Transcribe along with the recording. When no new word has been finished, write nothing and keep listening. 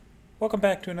Welcome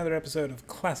back to another episode of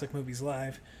Classic Movies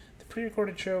Live, the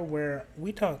pre-recorded show where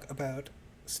we talk about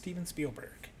Steven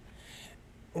Spielberg.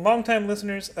 Longtime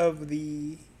listeners of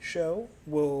the show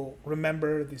will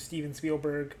remember the Steven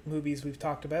Spielberg movies we've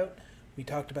talked about. We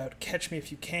talked about Catch Me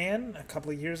If You Can a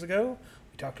couple of years ago.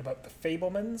 We talked about The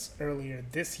Fabelmans earlier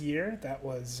this year. That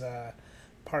was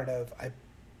part of, I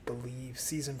believe,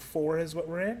 season 4 is what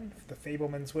we're in. The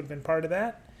Fabelmans would have been part of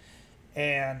that.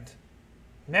 And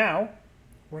now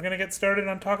we're going to get started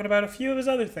on talking about a few of his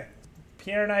other things.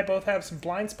 Pierre and I both have some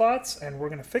blind spots, and we're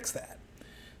going to fix that.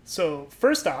 So,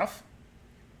 first off,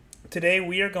 today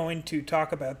we are going to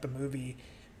talk about the movie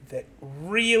that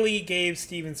really gave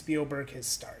Steven Spielberg his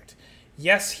start.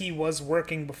 Yes, he was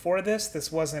working before this.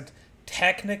 This wasn't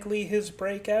technically his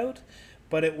breakout,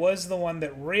 but it was the one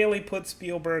that really put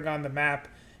Spielberg on the map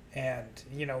and,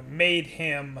 made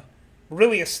him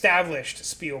really established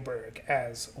Spielberg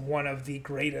as one of the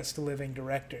greatest living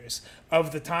directors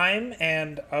of the time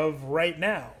and of right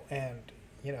now. And,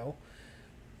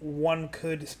 one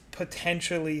could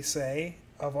potentially say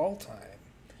of all time.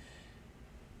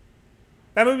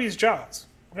 That movie is Jaws.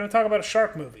 We're going to talk about a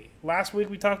shark movie. Last week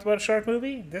we talked about a shark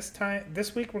movie. This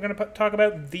week we're going to talk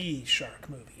about the shark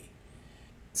movie.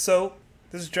 So,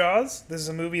 this is Jaws. This is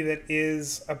a movie that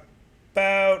is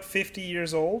about 50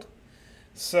 years old.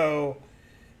 So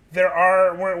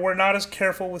we're not as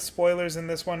careful with spoilers in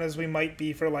this one as we might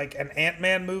be for like an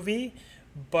Ant-Man movie,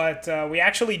 but we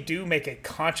actually do make a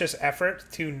conscious effort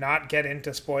to not get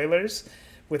into spoilers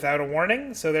without a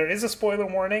warning. So there is a spoiler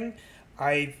warning.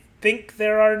 I think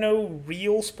there are no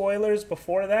real spoilers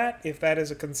before that, if that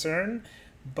is a concern,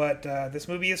 but this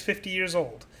movie is 50 years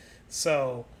old.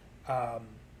 So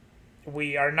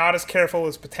we are not as careful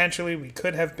as potentially we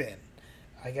could have been.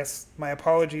 I guess my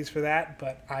apologies for that,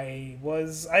 but I'm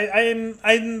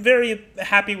very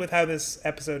happy with how this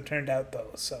episode turned out, though.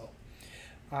 So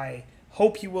I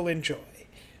hope you will enjoy.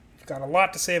 We've got a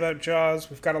lot to say about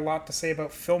Jaws. We've got a lot to say about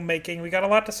filmmaking. We've got a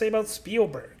lot to say about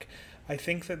Spielberg. I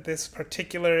think that this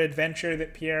particular adventure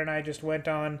that Pierre and I just went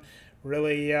on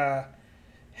really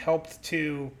helped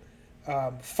to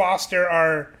foster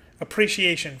our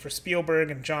appreciation for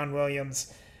Spielberg and John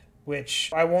Williams,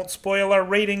 which I won't spoil our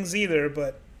ratings either,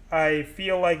 but I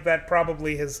feel like that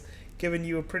probably has given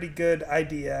you a pretty good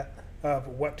idea of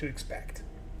what to expect.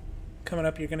 Coming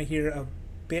up, you're going to hear a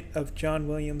bit of John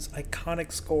Williams'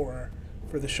 iconic score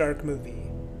for the shark movie,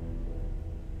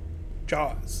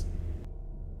 Jaws.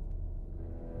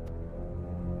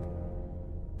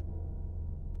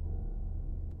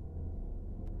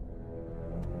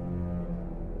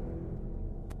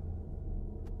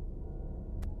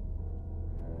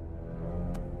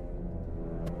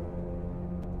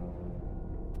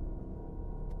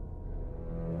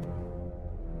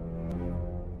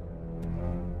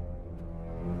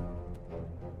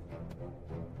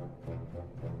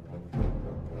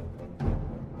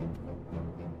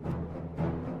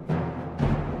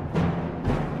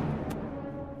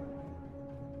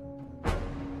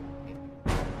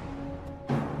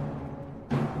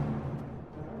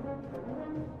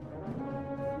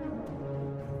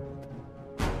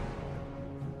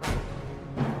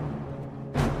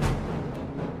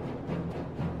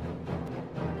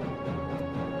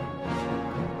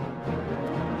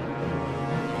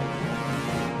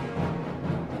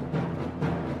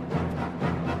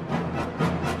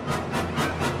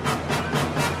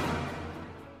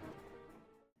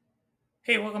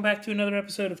 Hey, welcome back to another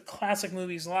episode of Classic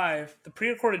Movies Live, the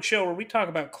pre-recorded show where we talk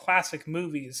about classic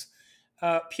movies.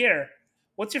 Pierre,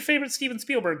 what's your favorite Steven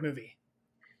Spielberg movie?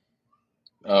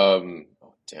 Damn,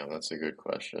 that's a good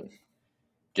question.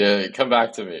 Come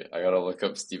back to me. I gotta look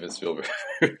up Steven Spielberg.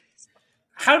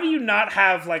 How do you not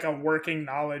have like a working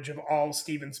knowledge of all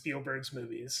Steven Spielberg's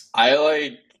movies?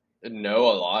 I know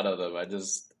a lot of them.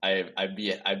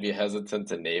 I'd be hesitant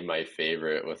to name my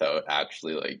favorite without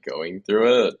actually going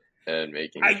through it and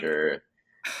making sure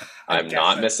I'm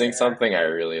not missing something I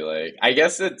really like. I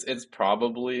guess it's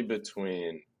probably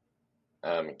between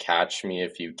Catch Me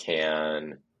If You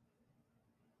Can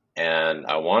and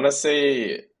I want to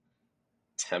say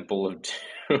Temple of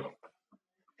Doom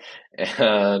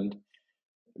and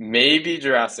maybe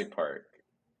Jurassic Park.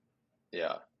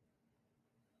 Yeah.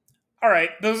 All right,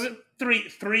 those are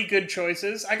three good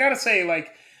choices. I gotta say,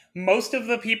 most of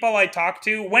the people I talk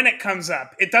to, when it comes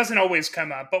up, it doesn't always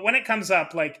come up, but when it comes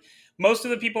up, most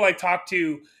of the people I talk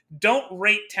to don't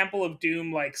rate Temple of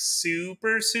Doom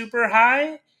super, super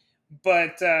high.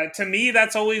 But to me,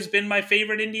 that's always been my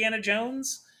favorite Indiana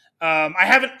Jones.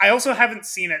 I also haven't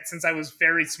seen it since I was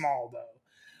very small, though.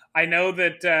 I know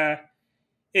that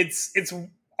it's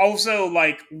also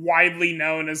like widely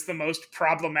known as the most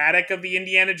problematic of the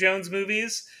Indiana Jones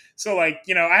movies. So like,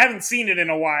 you know, I haven't seen it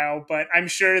in a while, but I'm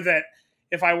sure that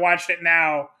if I watched it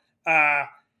now,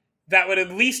 that would at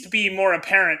least be more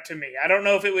apparent to me. I don't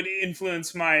know if it would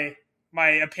influence my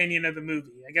opinion of the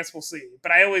movie. I guess we'll see.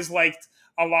 But I always liked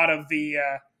a lot of the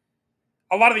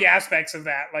aspects of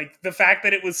that, like the fact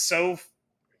that it was so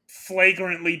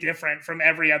flagrantly different from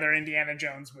every other Indiana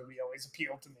Jones movie always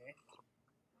appealed to me.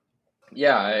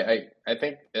 Yeah, I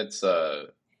think it's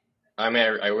I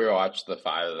mean I rewatched the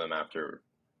five of them after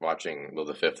watching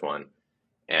the fifth one,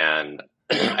 and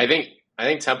I think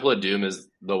Temple of Doom is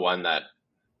the one that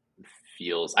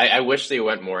feels. I wish they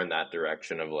went more in that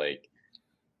direction of like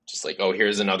just like, oh,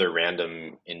 here's another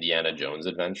random Indiana Jones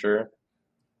adventure.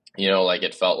 You know, like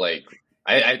it felt like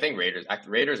I think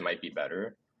Raiders might be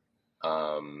better,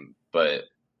 but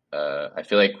I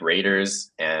feel like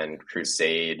Raiders and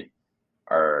Crusade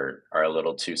are a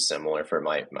little too similar for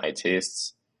my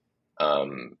tastes.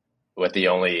 With the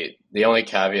only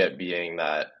caveat being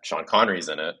that Sean Connery's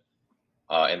in it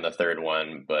in the third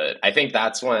one, but I think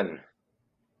that's when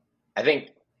I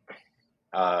think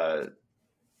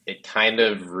it kind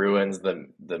of ruins the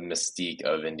mystique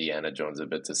of Indiana Jones a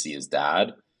bit to see his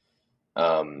dad.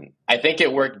 I think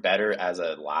it worked better as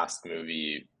a last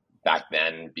movie back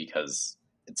then because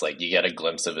it's like you get a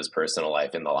glimpse of his personal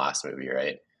life in the last movie,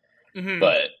 right? Mm-hmm.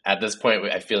 But at this point,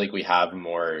 I feel like we have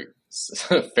more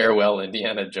farewell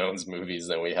Indiana Jones movies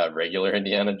than we have regular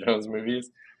Indiana Jones movies.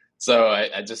 So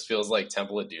I just feels like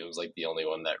Temple of Doom is like the only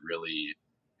one that really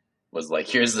was like,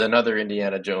 here's another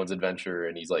Indiana Jones adventure,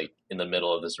 and he's like in the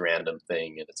middle of this random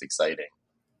thing, and it's exciting.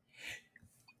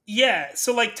 Yeah,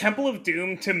 so like Temple of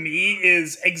Doom to me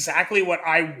is exactly what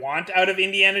I want out of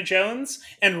Indiana Jones.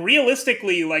 And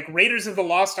realistically, like Raiders of the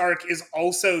Lost Ark is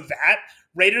also that.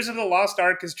 Raiders of the Lost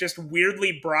Ark is just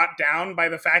weirdly brought down by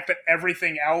the fact that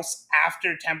everything else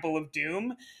after Temple of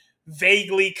Doom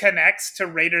vaguely connects to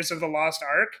Raiders of the Lost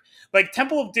Ark. Like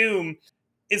Temple of Doom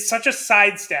is such a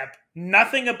sidestep.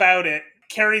 Nothing about it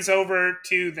carries over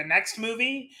to the next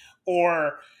movie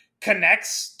or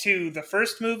connects to the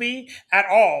first movie at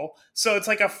all. So it's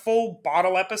like a full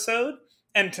bottle episode.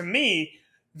 And to me,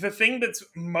 the thing that's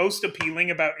most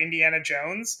appealing about Indiana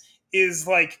Jones is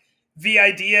like the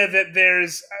idea that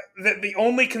there's that the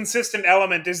only consistent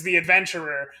element is the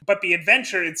adventurer, but the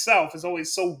adventure itself is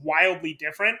always so wildly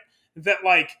different that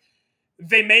like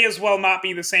they may as well not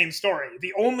be the same story.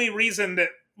 The only reason that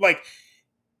like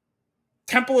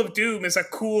Temple of Doom is a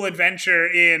cool adventure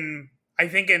I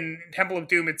think in Temple of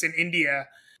Doom it's in India,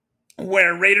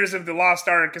 where Raiders of the Lost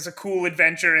Ark is a cool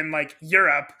adventure in like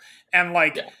Europe, and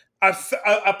like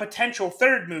a potential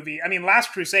third movie. I mean,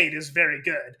 Last Crusade is very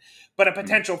good, but a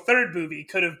potential third movie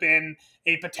could have been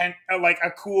like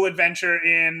a cool adventure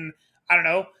in, I don't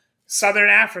know, Southern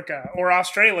Africa or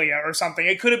Australia or something.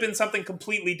 It could have been something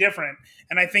completely different,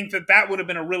 and I think that would have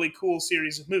been a really cool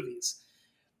series of movies.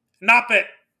 Not that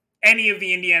any of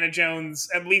the Indiana Jones,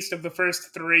 at least of the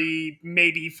first three,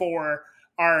 maybe four,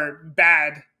 are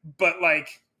bad, but like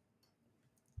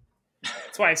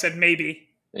that's why I said maybe.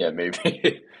 Yeah,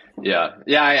 maybe. yeah.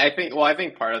 I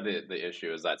think part of the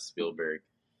issue is that Spielberg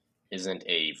isn't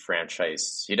a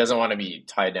franchise. He doesn't want to be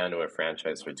tied down to a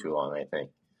franchise for too long, I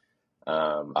think.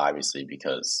 Obviously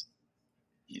because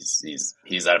he's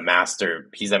a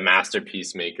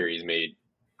masterpiece maker. He's made,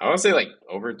 I want to say like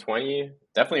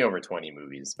definitely over 20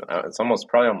 movies, but it's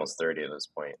probably almost 30 at this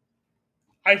point.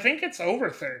 I think it's over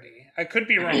 30. I could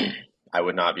be wrong. I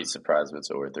would not be surprised if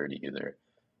it's over 30 either.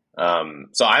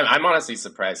 So I'm honestly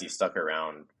surprised he stuck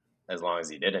around as long as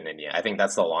he did in India. I think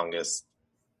that's the longest.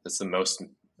 That's the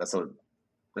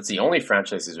only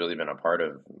franchise he's really been a part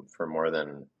of for more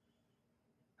than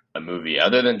a movie,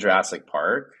 other than Jurassic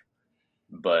Park.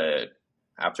 But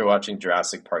after watching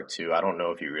Jurassic Park 2, I don't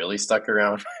know if he really stuck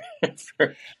around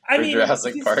for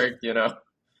Jurassic Park. You know,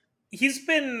 he's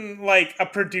been like a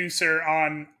producer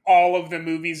on all of the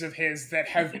movies of his that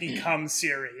have become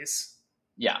series.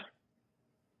 Yeah.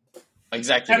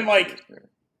 Exactly. And like,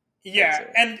 yeah,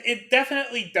 and it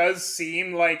definitely does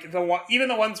seem like even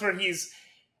the ones where he's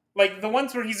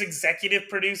executive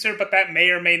producer, but that may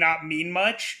or may not mean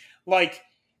much. Like,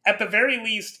 at the very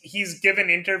least, he's given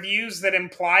interviews that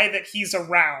imply that he's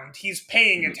around, he's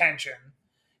paying attention.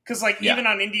 Because like even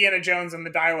on Indiana Jones and the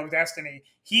Dial of Destiny,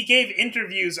 he gave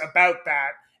interviews about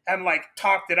that and like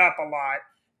talked it up a lot,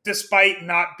 despite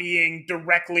not being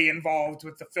directly involved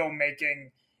with the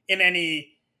filmmaking in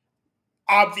any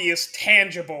obvious,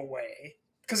 tangible way.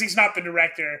 Because he's not the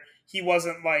director, he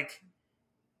wasn't like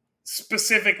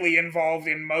specifically involved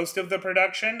in most of the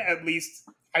production. At least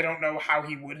I don't know how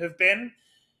he would have been.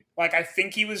 Like, I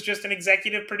think he was just an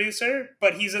executive producer,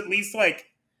 but he's at least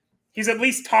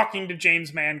talking to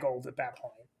James Mangold at that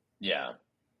point. Yeah.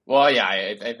 Well, yeah,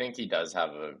 I think he does have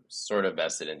a sort of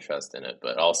vested interest in it,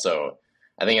 but also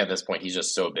I think at this point he's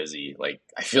just so busy. Like,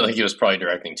 I feel like he was probably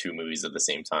directing 2 movies at the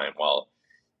same time while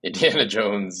Indiana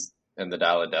Jones and the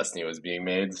Dial of Destiny was being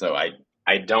made. So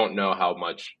I don't know how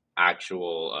much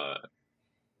actual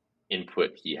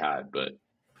input he had, but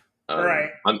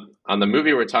Right. on the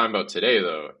movie we're talking about today,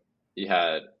 though, he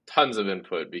had tons of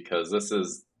input because this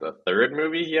is the third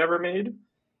movie he ever made,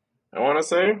 I want to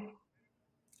say.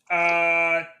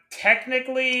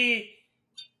 Technically,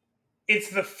 it's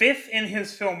the 5th in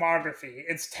his filmography.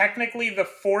 It's technically the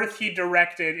 4th he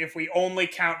directed if we only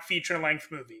count feature-length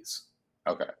movies.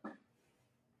 Okay.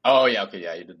 Oh yeah, okay,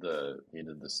 yeah. He did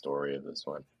the story of this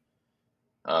one.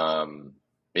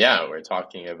 Yeah, we're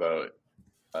talking about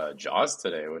Jaws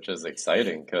today, which is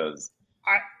exciting because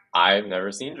I've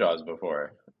never seen Jaws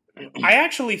before. I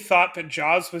actually thought that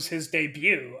Jaws was his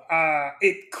debut.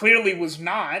 It clearly was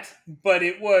not, but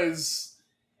it was.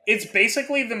 It's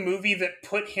basically the movie that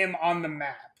put him on the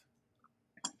map.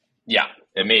 Yeah,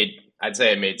 I'd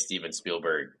say it made Steven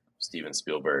Spielberg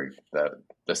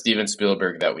the Steven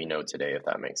Spielberg that we know today, if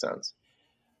that makes sense.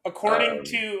 According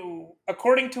to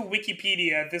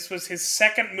Wikipedia, this was his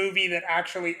second movie that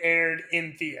actually aired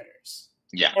in theaters.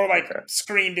 Yeah, or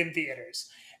screened in theaters,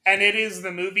 and it is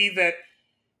the movie that,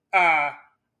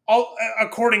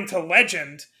 according to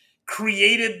legend,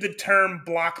 created the term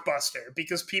blockbuster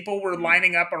because people were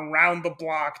lining up around the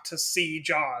block to see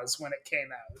Jaws when it came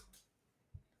out.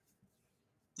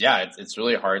 Yeah, it's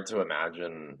really hard to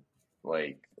imagine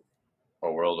like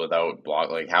a world without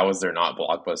how is there not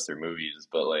blockbuster movies?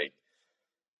 But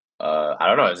I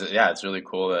don't know. It's really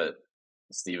cool that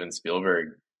Steven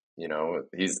Spielberg,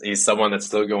 he's someone that's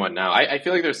still going now. I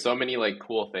feel like there's so many like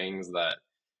cool things that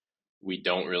we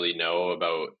don't really know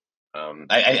about.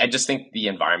 I just think the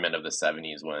environment of the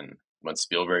 70s when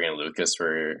Spielberg and Lucas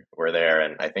were there,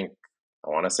 and I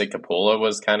want to say Coppola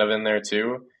was kind of in there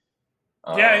too.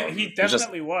 Yeah, he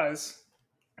definitely was.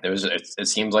 It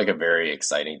seems like a very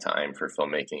exciting time for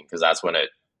filmmaking because that's when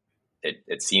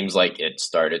it seems like it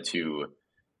started to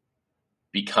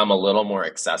become a little more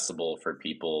accessible for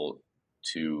people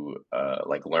to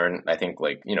learn. I think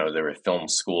there were film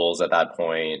schools at that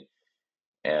point,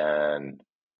 and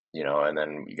and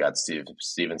then you got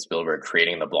Steven Spielberg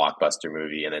creating the blockbuster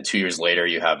movie, and then 2 years later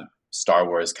you have Star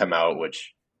Wars come out,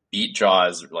 which beat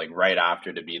Jaws right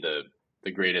after to be the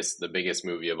biggest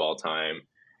movie of all time.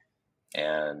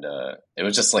 And it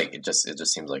was just it just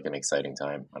seems like an exciting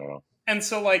time. I don't know. And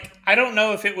so I don't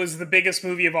know if it was the biggest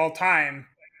movie of all time.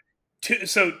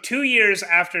 2 years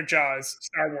after Jaws,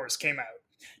 Star Wars came out.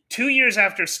 2 years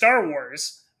after Star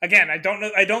Wars, again, I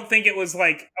don't think it was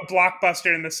like a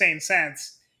blockbuster in the same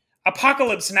sense.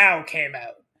 Apocalypse Now came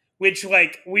out, which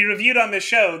we reviewed on the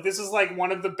show. This is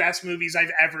one of the best movies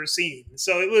I've ever seen.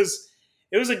 So it was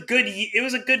a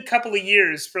good couple of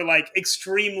years for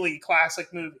extremely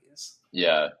classic movies.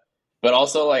 Yeah. But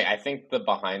also I think the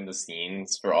behind the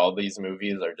scenes for all these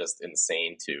movies are just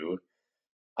insane too.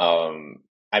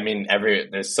 I mean,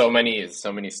 there's so many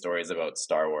stories about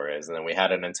Star Wars, and then we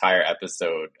had an entire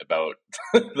episode about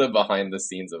the behind the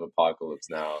scenes of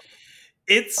Apocalypse Now.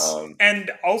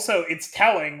 And also it's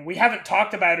telling. We haven't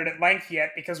talked about it at length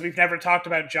yet because we've never talked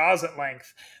about Jaws at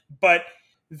length, but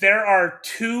there are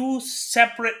 2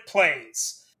 separate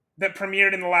plays that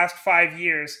premiered in the last 5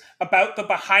 years about the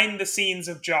behind the scenes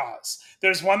of Jaws.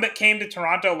 There's one that came to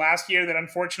Toronto last year that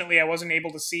unfortunately I wasn't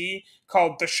able to see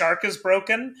called The Shark is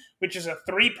Broken, which is a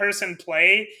 3-person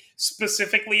play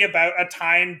specifically about a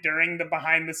time during the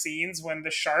behind the scenes when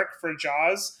the shark for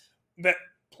Jaws that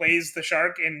plays the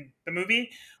shark in the movie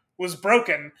was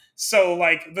broken. So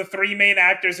the 3 main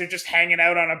actors are just hanging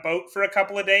out on a boat for a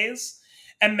couple of days.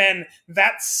 And then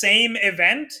that same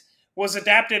event was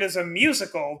adapted as a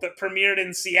musical that premiered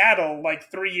in Seattle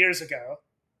 3 years ago.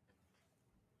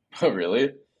 Oh,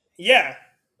 really? Yeah.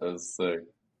 That's sick.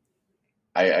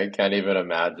 I can't even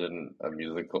imagine a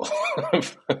musical.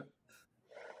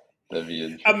 That'd be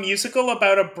interesting. A musical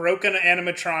about a broken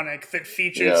animatronic that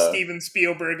features Steven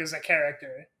Spielberg as a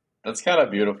character. That's kind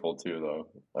of beautiful too, though.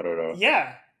 I don't know.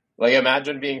 Yeah.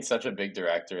 Imagine being such a big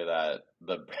director that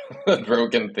the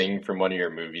broken thing from one of your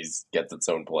movies gets its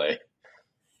own play.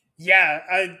 Yeah,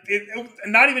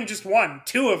 not even just one,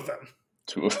 2 of them.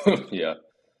 2 of them, yeah.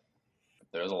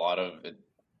 There's a lot of it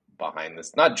behind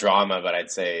this, not drama, but I'd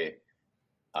say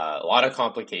a lot of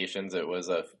complications. It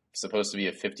was supposed to be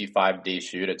a 55-day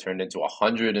shoot. It turned into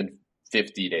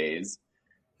 150 days,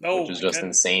 which is just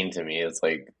insane to me. It's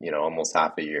almost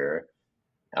half a year.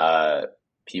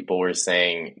 people were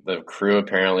saying the crew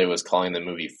apparently was calling the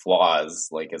movie flaws,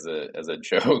 like as a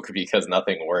joke, because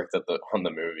nothing worked on the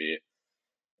movie.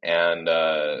 And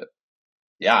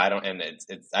yeah, I don't, and it's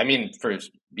I mean, for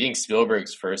being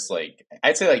Spielberg's first, like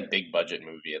I'd say like big budget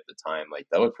movie at the time, like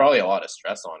that was probably a lot of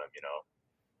stress on him, you know.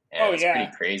 Oh And it's pretty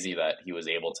yeah. crazy that he was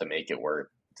able to make it work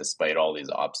despite all these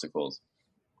obstacles.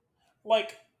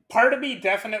 Like, part of me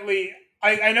definitely,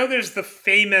 I know there's the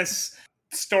famous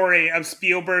story of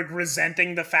Spielberg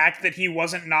resenting the fact that he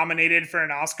wasn't nominated for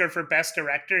an Oscar for Best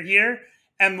Director here.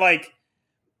 And like,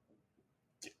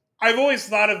 I've always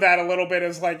thought of that a little bit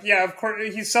as like, yeah, of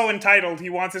course, he's so entitled. He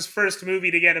wants his first movie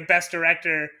to get a Best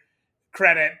Director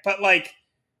credit. But like,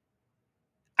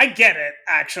 I get it,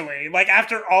 actually. Like,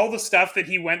 after all the stuff that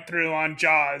he went through on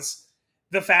Jaws,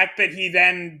 the fact that he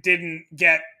then didn't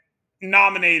get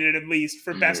nominated, at least,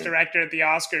 for Best Director at the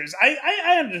Oscars,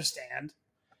 I understand.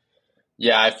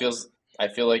 Yeah, I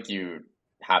feel like you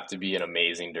have to be an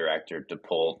amazing director to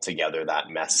pull together that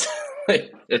mess.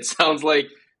 It sounds like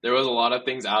there was a lot of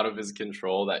things out of his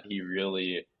control that he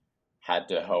really had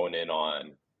to hone in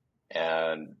on.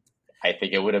 And I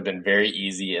think it would have been very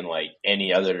easy in like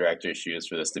any other director's shoes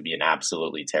for this to be an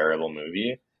absolutely terrible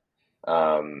movie.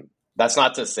 That's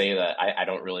not to say that I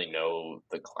don't really know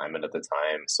the climate at the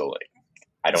time, so like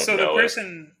I don't So know if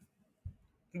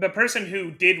the person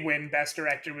who did win Best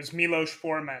Director was Milos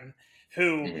Forman,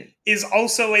 who Mhm. is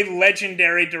also a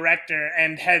legendary director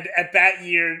and had that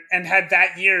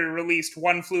year released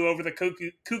One Flew Over the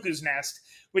Cuckoo's Nest,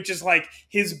 which is like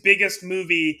his biggest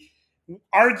movie,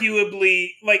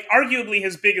 arguably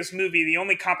his biggest movie. The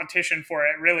only competition for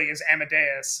it really is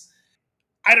Amadeus.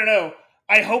 I don't know.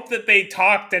 I hope that they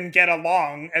talked and get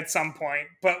along at some point,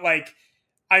 but like,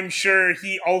 I'm sure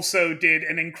he also did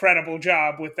an incredible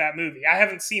job with that movie. I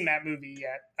haven't seen that movie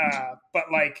yet,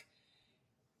 but like,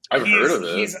 I've heard he's of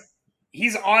it. he's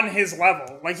he's on his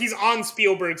level. Like, he's on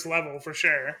Spielberg's level for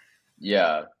sure.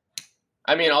 Yeah.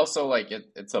 I mean, also like it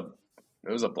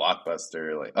was a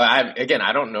blockbuster. Like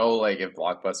I don't know like if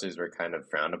blockbusters were kind of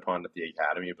frowned upon at the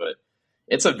Academy, but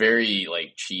it's a very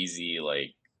like cheesy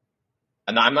like.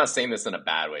 And I'm not saying this in a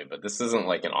bad way, but this isn't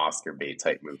like an Oscar bait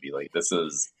type movie. Like this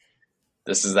is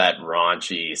that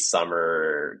raunchy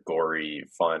summer gory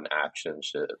fun action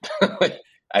shit. Like,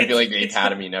 I feel It's like the it's the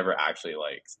Academy never actually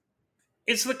likes.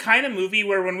 it's the kind of movie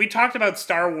where when we talked about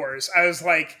Star Wars, I was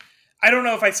like, I don't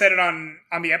know if I said it on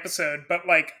the episode, but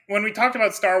like when we talked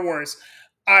about Star Wars,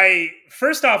 I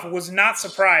first off was not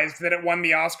surprised that it won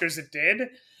the Oscars it did,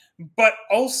 but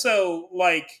also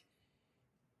like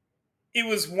it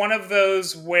was one of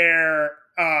those where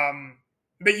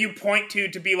that you point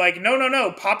to be like,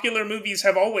 no, popular movies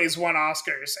have always won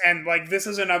Oscars, and like this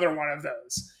is another one of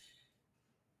those.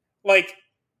 Like,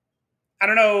 I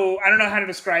don't know how to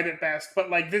describe it best, but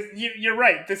like this, you're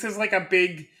right. This is like a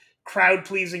big crowd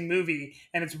pleasing movie,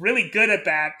 and it's really good at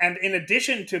that. And in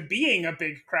addition to being a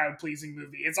big crowd pleasing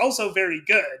movie, it's also very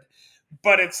good.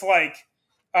 But it's like,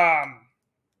 um,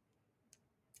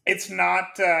 it's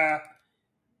not.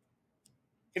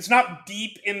 It's not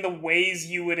deep in the ways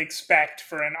you would expect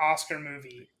for an Oscar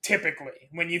movie, typically,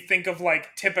 when you think of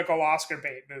like typical Oscar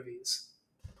bait movies.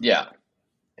 Yeah,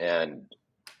 and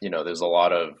there's a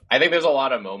lot of I think there's a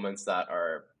lot of moments that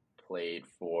are played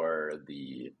for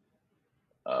the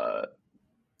uh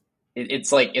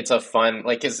it's like it's a fun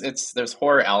like it's there's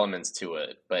horror elements to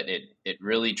it, but it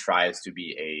really tries to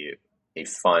be a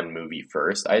fun movie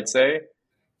first, I'd say,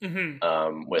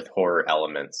 Mm-hmm. with horror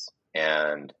elements.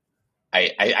 And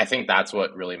I think that's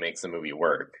what really makes the movie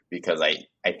work, because I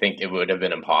think it would have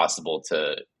been impossible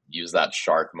to use that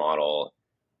shark model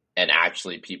and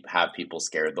actually have people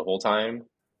scared the whole time.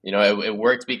 It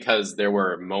worked because there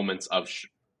were moments of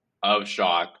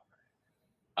shock,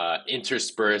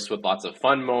 interspersed with lots of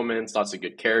fun moments, lots of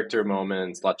good character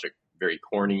moments, lots of very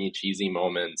corny, cheesy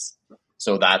moments.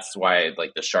 So that's why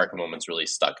like the shark moments really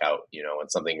stuck out. When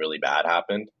something really bad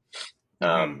happened. Mm-hmm.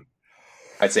 Um,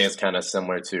 I'd say it's kind of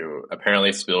similar to,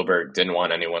 apparently Spielberg didn't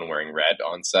want anyone wearing red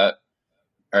on set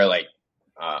or like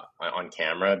on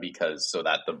camera, because so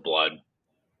that the blood,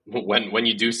 when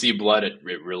you do see blood, it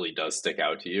really does stick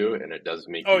out to you, and it does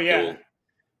make Oh you yeah. feel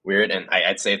weird. And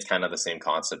I'd say it's kind of the same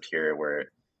concept here,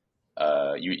 where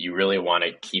you really want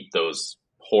to keep those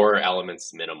horror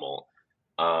elements minimal.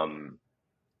 Um,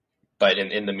 but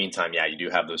in the meantime, yeah, you do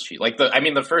have those like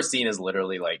the first scene is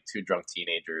literally like two drunk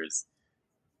teenagers,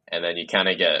 and then you kind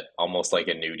of get almost like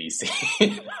a nudie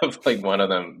scene of like one of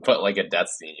them, but like a death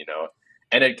scene.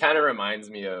 And it kind of reminds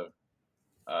me of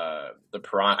the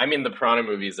Piranha. I mean, the Piranha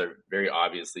movies are very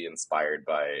obviously inspired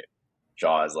by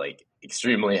Jaws, like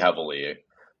extremely heavily.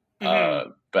 Mm-hmm.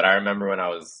 But I remember when I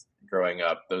was growing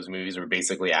up, those movies were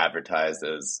basically advertised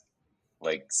as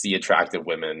like see attractive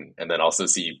women and then also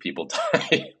see people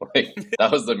die. Like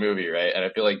that was the movie, right? And I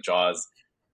feel like Jaws,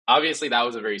 obviously that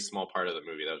was a very small part of the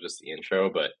movie. That was just the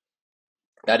intro, but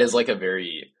that is like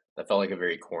that felt like a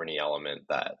very corny element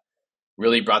that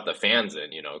really brought the fans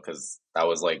in, because that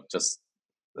was like that's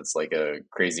like a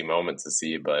crazy moment to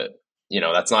see. But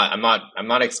I'm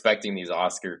not expecting these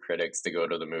Oscar critics to go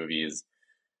to the movies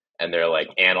and they're like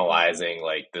analyzing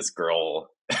like this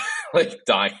girl like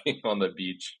dying on the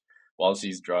beach while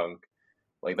she's drunk.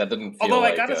 Like that didn't feel Although I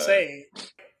like gotta say,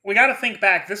 we gotta think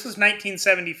back. This was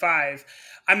 1975.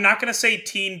 I'm not gonna say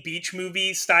teen beach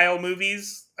movie style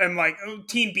movies and like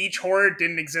teen beach horror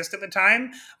didn't exist at the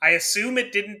time. I assume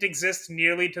it didn't exist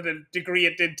nearly to the degree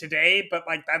it did today, but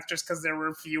like that's just because there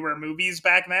were fewer movies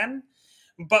back then.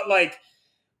 But like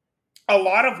a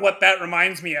lot of what that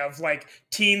reminds me of, like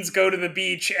teens go to the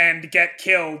beach and get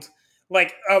killed.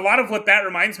 Like a lot of what that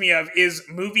reminds me of is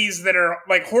movies that are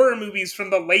like horror movies from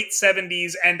the late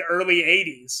 70s and early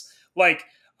 80s. Like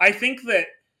I think that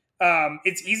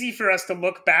it's easy for us to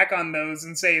look back on those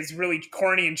and say it's really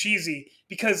corny and cheesy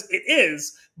because it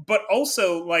is, but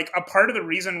also like a part of the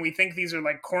reason we think these are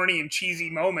like corny and cheesy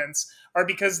moments are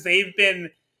because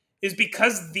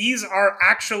because these are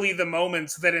actually the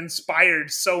moments that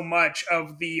inspired so much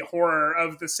of the horror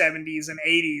of the 70s and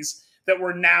 80s that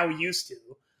we're now used to.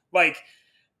 Like,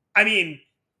 I mean,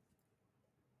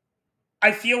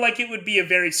 I feel like it would be a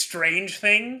very strange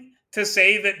thing to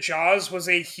say that Jaws was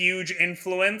a huge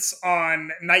influence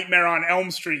on Nightmare on Elm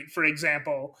Street, for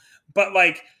example. But,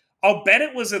 like, I'll bet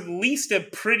it was at least a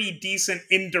pretty decent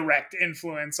indirect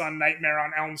influence on Nightmare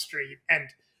on Elm Street and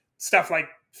stuff like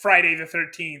Friday the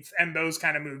 13th and those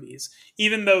kind of movies.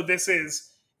 Even though this is,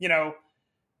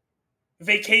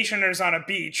 vacationers on a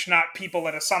beach, not people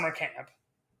at a summer camp.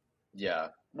 Yeah.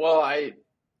 Well, I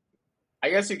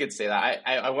guess you could say that.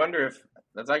 I wonder if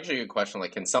that's actually a good question.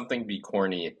 Like, can something be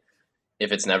corny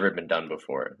if it's never been done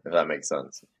before? If that makes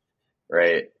sense,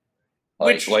 right?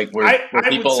 Which where I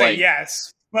people would say like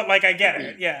yes, but like I get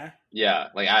it, yeah. Yeah,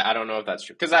 like I don't know if that's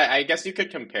true because I guess you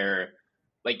could compare,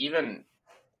 like even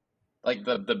like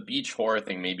the beach horror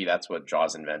thing. Maybe that's what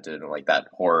Jaws invented, and like that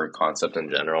horror concept in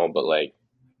general. But like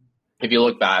if you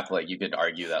look back, like you could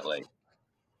argue that like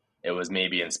it was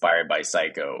maybe inspired by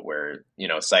Psycho, where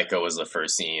Psycho was the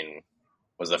first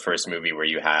movie where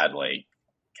you had like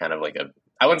kind of like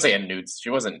I wouldn't say a nude. She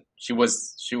wasn't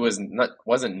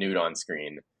nude on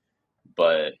screen,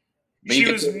 but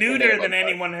she was nuder than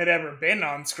anyone had ever been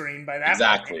on screen by that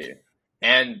exactly point.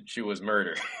 And she was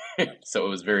murdered. So it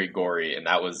was very gory, and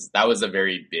that was a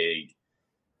very big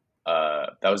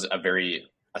that was a very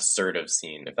assertive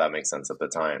scene, if that makes sense, at the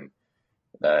time,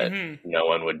 that no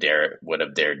one would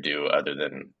have dared do other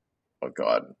than, oh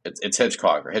god, it's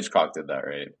Hitchcock. Or Hitchcock did that,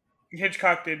 right?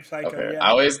 Hitchcock did Psycho. Okay. Yeah.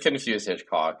 I always confuse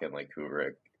Hitchcock and like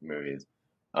Kubrick movies.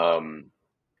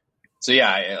 So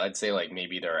yeah, I'd say like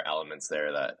maybe there are elements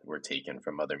there that were taken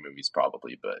from other movies,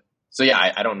 probably. But so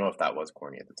yeah, I don't know if that was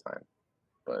corny at the time,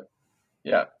 but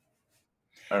yeah,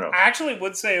 I don't know. I actually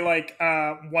would say like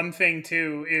one thing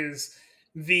too is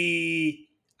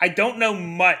I don't know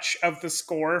much of the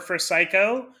score for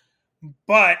Psycho,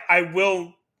 but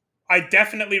I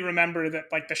definitely remember that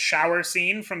like the shower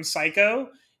scene from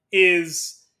Psycho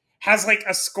has like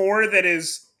a score that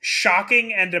is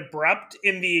shocking and abrupt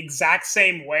in the exact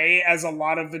same way as a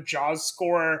lot of the Jaws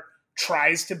score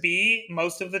tries to be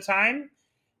most of the time.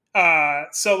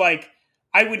 So like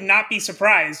I would not be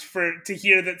surprised to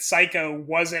hear that Psycho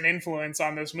was an influence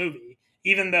on this movie,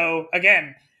 even though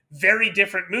again, very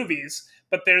different movies,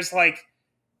 but there's like,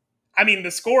 I mean,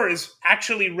 the score is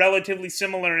actually relatively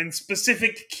similar in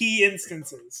specific key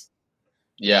instances.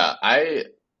 Yeah, I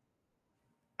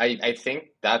think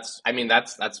that's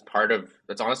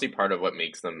honestly part of what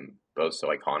makes them both so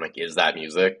iconic is that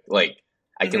music. Like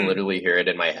I can literally hear it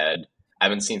in my head. I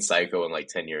haven't seen Psycho in like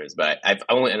 10 years, but I've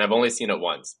only seen it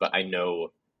once, but I know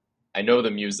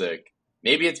the music.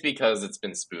 Maybe it's because it's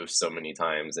been spoofed so many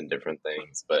times in different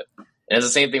things, but and it's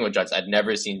the same thing with Jaws. I'd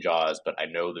never seen Jaws, but I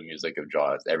know the music of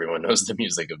Jaws. Everyone knows the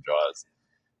music of Jaws.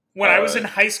 When I was in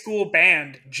high school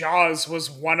band, Jaws was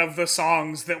one of the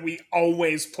songs that we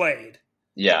always played.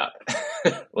 Yeah.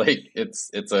 Like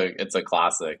it's a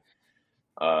classic.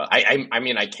 I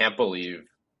mean, I can't believe,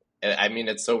 I mean,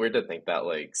 it's so weird to think that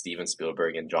like Steven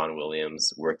Spielberg and John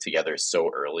Williams worked together so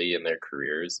early in their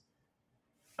careers.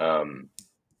 And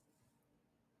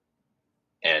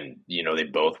they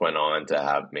both went on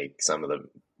to make some of the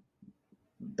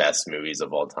best movies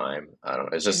of all time. I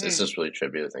don't know. It's just really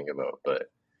trippy to think about. But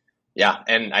yeah,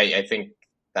 and I think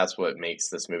that's what makes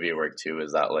this movie work too,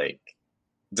 is that like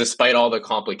despite all the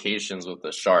complications with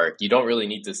the shark, you don't really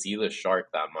need to see the shark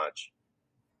that much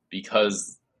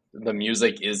because the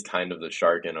music is kind of the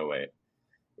shark in a way.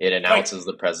 It announces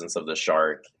the presence of the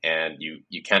shark, and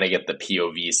you kind of get the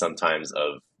POV sometimes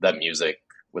of that music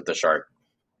with the shark.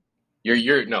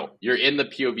 You're in the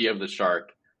POV of the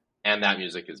shark, and that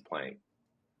music is playing.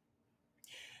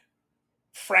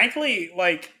 Frankly,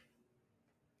 like,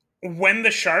 when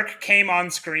the shark came on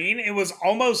screen, it was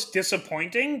almost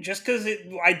disappointing just because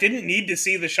I didn't need to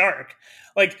see the shark.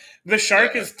 Like, the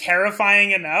shark is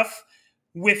terrifying enough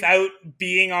without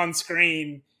being on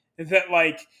screen that,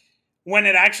 like, when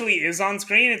it actually is on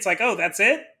screen, it's like, oh, that's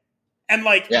it? And,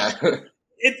 like,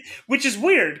 which is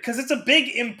weird because it's a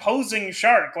big, imposing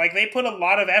shark. Like, they put a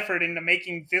lot of effort into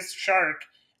making this shark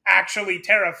actually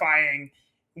terrifying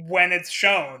when it's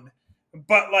shown.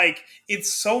 But, like,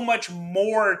 it's so much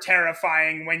more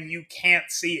terrifying when you can't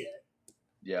see it.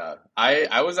 Yeah.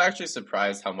 I was actually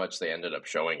surprised how much they ended up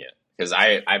showing it. Because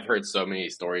I've heard so many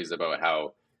stories about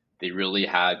how they really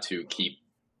had to keep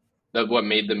what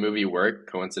made the movie work,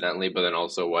 coincidentally, but then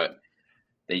also what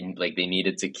they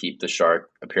needed to keep the shark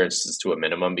appearances to a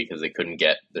minimum because they couldn't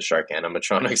get the shark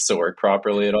animatronics to work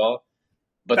properly at all.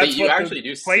 But you actually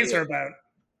do see it. About.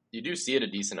 You do see it a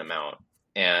decent amount.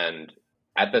 And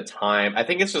at the time, I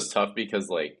think it's just tough because,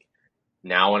 like,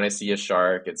 now when I see a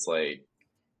shark, it's like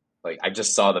I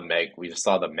just saw the Meg. We just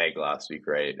saw the Meg last week,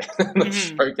 right? The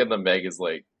shark in the Meg is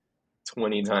like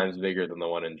 20 times bigger than the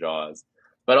one in Jaws.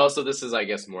 But also, this is, I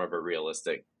guess, more of a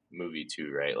realistic movie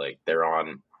too, right? Like, they're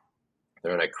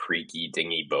in a creaky,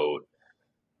 dingy boat.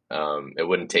 It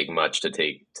wouldn't take much to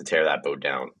tear that boat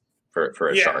down for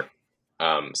a shark.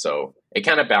 So it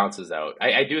kind of balances out.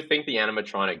 I do think the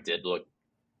animatronic did look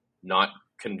not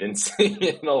convincing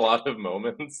in a lot of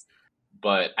moments,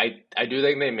 but I do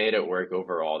think they made it work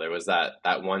overall. There was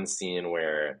that one scene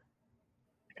where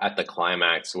at the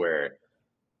climax where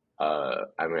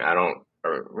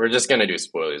we're just gonna do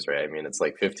spoilers, right? I mean, it's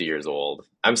like 50 years old.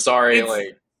 I'm sorry,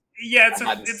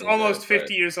 it's almost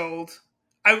 50 years old.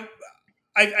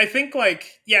 I think, like,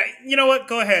 yeah, you know what?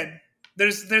 Go ahead.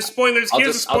 There's spoilers.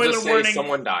 Here's a spoiler warning.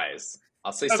 Someone dies.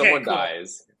 I'll say someone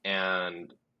dies,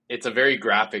 and it's a very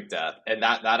graphic death, and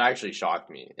that actually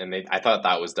shocked me. And I thought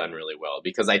that was done really well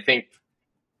because I think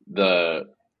I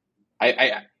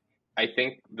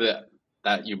think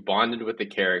that you bonded with the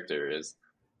characters,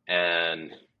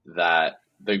 and that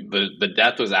the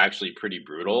death was actually pretty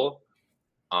brutal.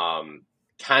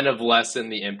 Kind of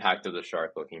lessened the impact of the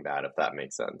shark looking bad, if that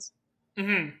makes sense.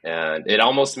 Mm-hmm. And it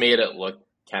almost made it look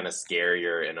kind of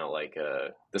scarier in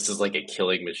this is like a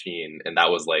killing machine, and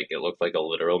that was like, it looked like a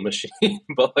literal machine.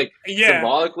 But like,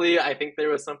 symbolically, I think there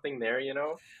was something there, you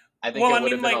know? I think it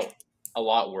would have been a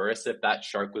lot worse if that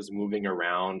shark was moving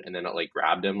around and then it like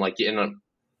grabbed him. Like,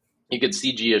 you could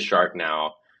CG a shark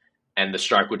now, and the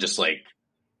shark would just like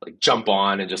jump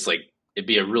on and just like, it'd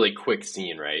be a really quick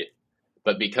scene, right?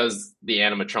 But because the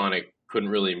animatronic couldn't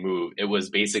really move, it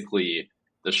was basically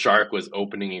the shark was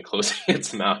opening and closing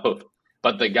its mouth,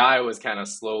 but the guy was kind of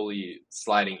slowly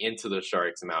sliding into the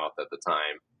shark's mouth at the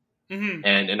time. Mm-hmm.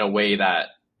 And in a way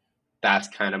that's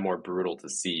kind of more brutal to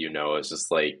see, you know? It's just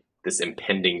like this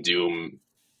impending doom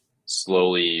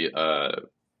slowly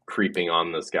creeping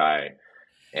on this guy.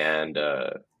 And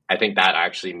I think that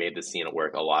actually made the scene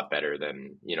work a lot better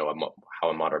than, you know, how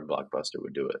a modern blockbuster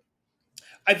would do it.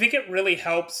 I think it really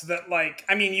helps that, like,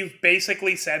 I mean, you've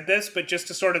basically said this, but just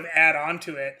to sort of add on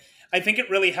to it, I think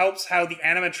it really helps how the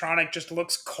animatronic just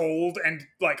looks cold and,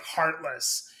 like,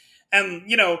 heartless. And,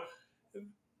 you know,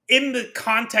 in the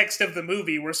context of the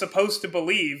movie, we're supposed to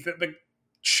believe that the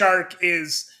shark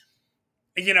is,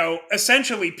 you know,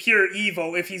 essentially pure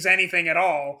evil if he's anything at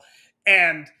all.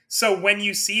 And so when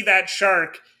you see that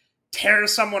shark tear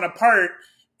someone apart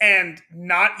and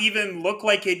not even look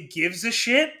like it gives a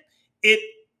shit, it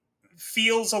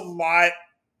feels a lot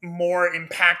more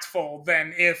impactful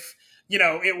than if, you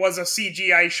know, it was a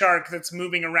CGI shark that's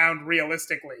moving around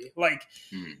realistically. Like,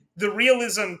 the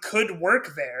realism could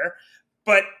work there,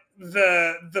 but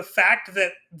the fact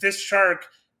that this shark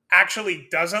actually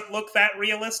doesn't look that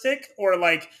realistic, or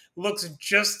like looks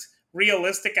just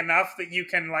realistic enough that you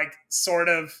can like sort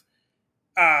of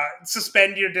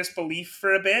suspend your disbelief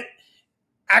for a bit,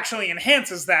 actually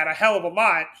enhances that a hell of a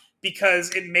lot, because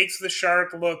it makes the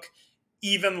shark look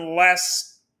even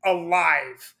less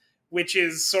alive, which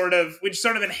sort of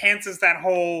enhances that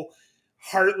whole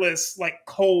heartless, like,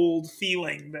 cold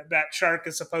feeling that shark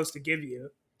is supposed to give you.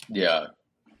 Yeah.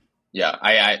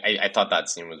 I thought that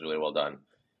scene was really well done.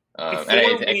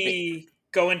 Before we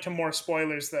go into more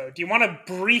spoilers, though, do you want to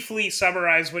briefly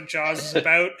summarize what Jaws is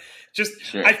about? Just,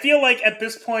 sure. I feel like at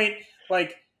this point,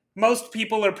 like, most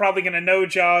people are probably going to know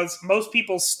Jaws. Most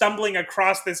people stumbling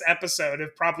across this episode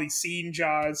have probably seen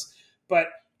Jaws. But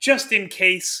just in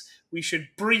case, we should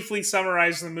briefly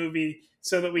summarize the movie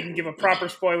so that we can give a proper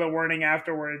spoiler warning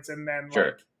afterwards. And then,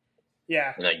 Sure.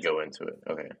 yeah. And I go into it.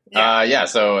 Okay. Yeah.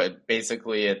 So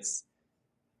basically it's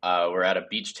we're at a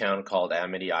beach town called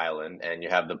Amity Island, and you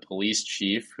have the police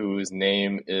chief whose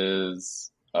name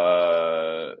is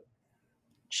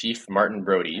Chief Martin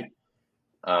Brody.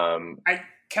 I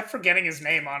kept forgetting his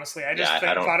name, honestly. I just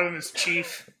thought of him as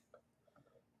Chief.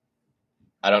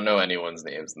 I don't know anyone's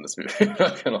names in this movie, I'm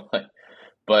not gonna lie.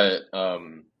 But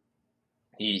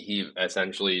he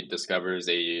essentially discovers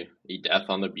a death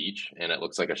on the beach, and it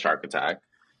looks like a shark attack.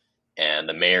 And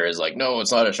the mayor is like, no,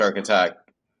 it's not a shark attack,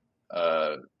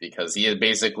 because he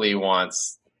basically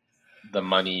wants the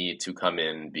money to come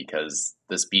in because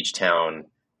this beach town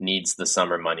needs the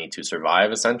summer money to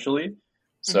survive, essentially.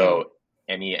 So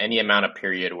any amount of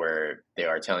period where they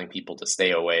are telling people to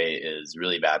stay away is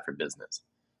really bad for business.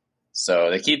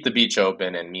 So they keep the beach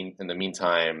open, and in the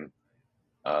meantime,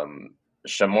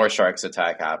 more sharks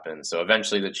attack happens. So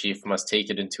eventually the chief must take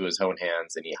it into his own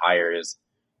hands, and he hires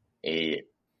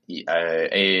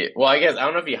well, I guess I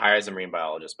don't know if he hires a marine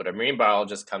biologist, but a marine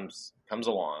biologist comes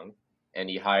along, and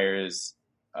he hires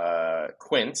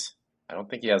Quint. I don't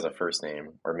think he has a first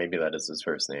name, or maybe that is his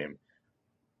first name.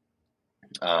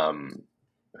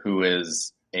 Who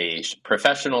is a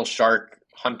professional shark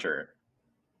hunter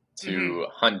to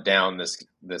hunt down this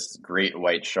great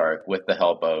white shark with the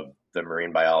help of the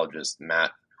marine biologist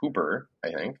Matt Hooper,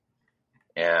 I think.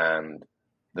 And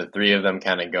the three of them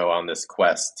kind of go on this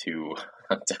quest to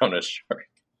hunt down a shark.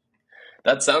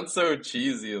 That sounds so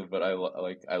cheesy, but I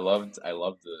loved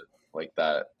it, like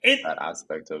that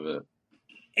aspect of it.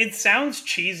 It sounds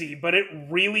cheesy, but it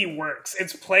really works.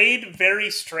 It's played very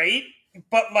straight,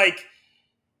 but like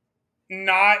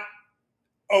not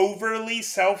overly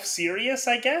self-serious,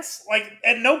 I guess. Like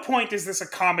at no point is this a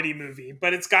comedy movie,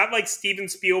 but it's got like Steven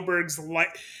Spielberg's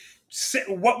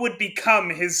what would become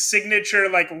his signature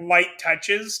like light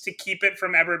touches to keep it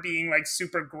from ever being like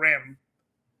super grim.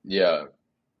 Yeah.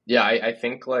 I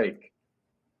think like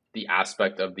the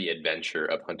aspect of the adventure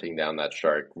of hunting down that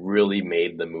shark really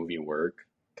made the movie work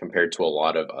compared to a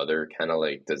lot of other kind of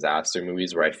like disaster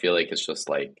movies where I feel like it's just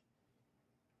like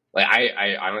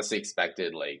I honestly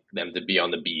expected like them to be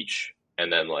on the beach,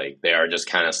 and then like they are just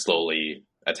kind of slowly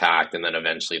attacked, and then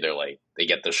eventually they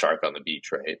get the shark on the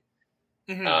beach, right?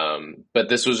 But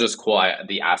this was just cool.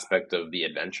 The aspect of the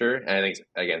adventure, and I think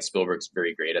again Spielberg's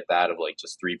very great at that, of like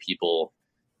just three people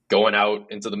going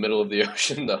out into the middle of the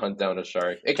ocean to hunt down a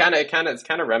shark. It's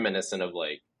kind of reminiscent of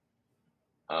like,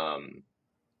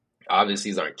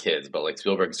 obviously these aren't kids, but like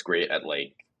Spielberg's great at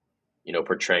like,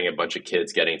 portraying a bunch of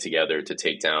kids getting together to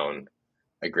take down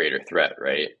a greater threat,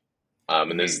 right?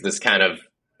 And there's this kind of,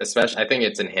 especially, I think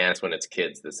it's enhanced when it's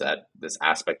kids, this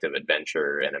aspect of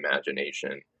adventure and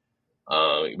imagination.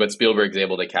 But Spielberg's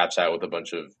able to catch that with a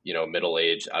bunch of,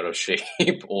 middle-aged, out of shape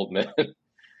old men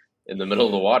in the middle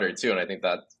of the water too. And I think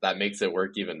that makes it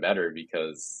work even better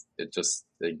because it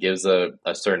gives a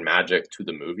certain magic to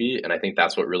the movie. And I think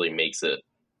that's what really makes it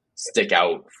stick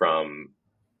out from,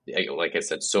 like I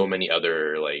said, so many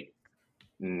other like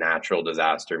natural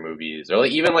disaster movies, or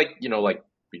like even like like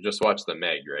we just watched The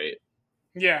Meg, right?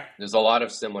 Yeah, there's a lot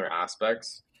of similar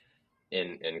aspects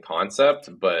in concept,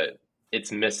 but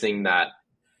it's missing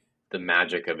the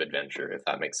magic of adventure, if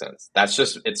that makes sense.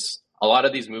 It's a lot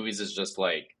of these movies is just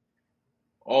like,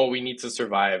 oh, we need to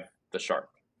survive the shark,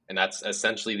 and that's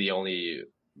essentially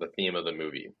the theme of the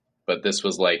movie. But this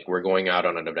was like, we're going out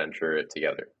on an adventure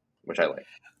together, which I like.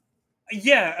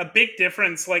 Yeah, a big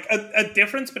difference. Like a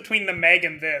difference between The Meg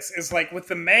and this is like with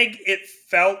The Meg, it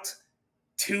felt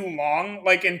too long.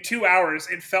 Like in 2 hours,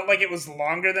 it felt like it was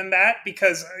longer than that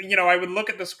because, I would look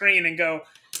at the screen and go,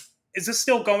 is this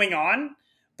still going on?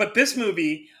 But this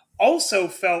movie also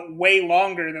felt way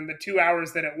longer than the 2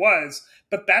 hours that it was.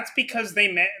 But that's because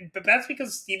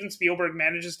Steven Spielberg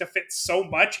manages to fit so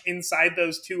much inside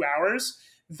those 2 hours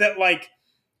that like,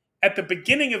 at the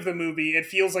beginning of the movie, it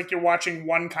feels like you're watching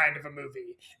one kind of a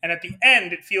movie. And at the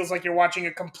end, it feels like you're watching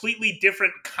a completely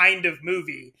different kind of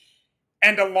movie.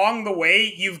 And along the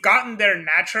way, you've gotten there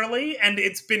naturally, and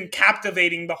it's been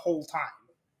captivating the whole time.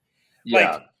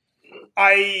 Yeah.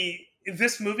 Like,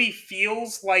 this movie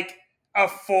feels like a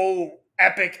full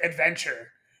epic adventure,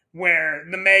 where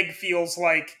The Meg feels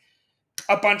like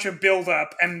a bunch of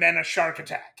buildup and then a shark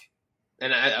attack.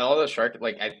 And all the shark,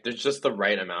 there's just the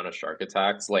right amount of shark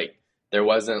attacks. Like, there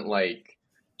wasn't, like,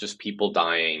 just people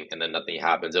dying and then nothing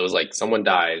happens. It was, like, someone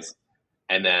dies,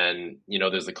 and then,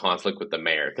 there's the conflict with the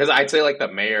mayor. Because I'd say, like, the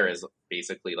mayor is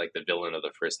basically like the villain of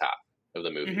the first half of the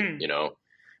movie, Mm-hmm. you know,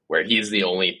 where he's the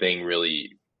only thing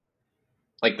really,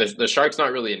 like the shark's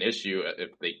not really an issue if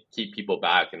they keep people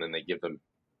back and then they give them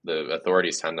the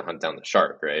authorities time to hunt down the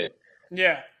shark, right?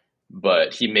 Yeah.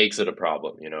 But he makes it a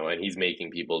problem, you know, and he's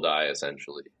making people die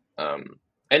essentially.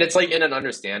 And it's like in an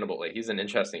understandable, like he's an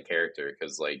interesting character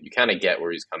because like you kind of get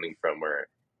where he's coming from, where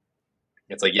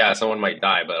it's like, yeah, someone might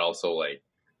die, but also like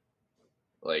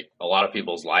a lot of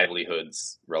people's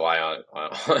livelihoods rely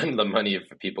on the money of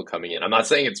people coming in. I'm not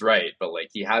saying it's right, but like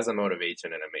he has a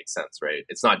motivation and it makes sense, right?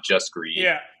 It's not just greed.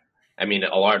 Yeah. I mean,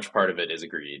 a large part of it is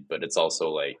greed, but it's also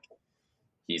like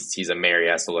he's a mayor, he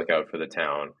has to look out for the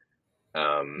town.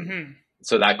 Mm-hmm.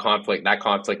 So that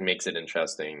conflict makes it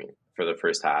interesting for the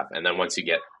first half, and then once you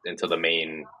get into the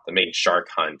main shark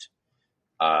hunt,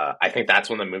 I think that's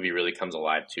when the movie really comes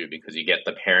alive too, because you get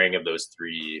the pairing of the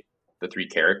three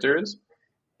characters.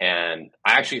 And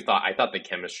I thought the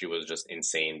chemistry was just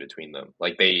insane between them.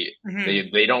 Like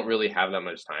Mm-hmm. they don't really have that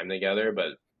much time together,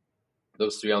 but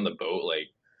those three on the boat, like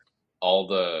all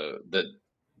the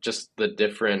just the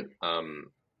different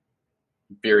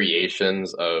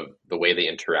variations of the way they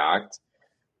interact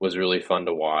was really fun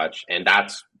to watch. And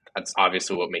that's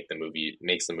obviously what makes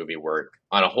the movie work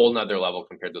on a whole nother level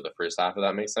compared to the first half, if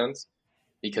that makes sense.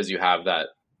 Because you have that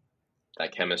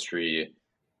chemistry,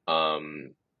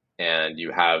 and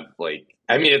you have like,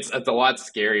 I mean, it's a lot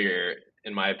scarier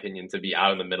in my opinion to be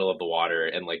out in the middle of the water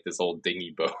in like this old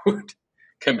dinghy boat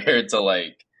compared to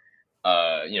like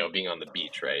being on the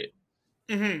beach, right?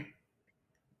 Mm-hmm.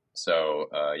 So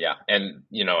yeah, and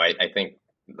I think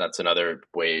that's another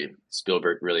way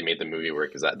Spielberg really made the movie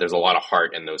work, is that there's a lot of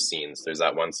heart in those scenes. There's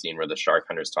that one scene where the shark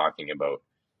hunter's talking about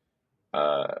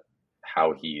uh,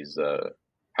 how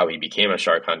how he became a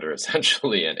shark hunter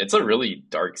essentially, and it's a really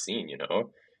dark scene,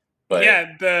 But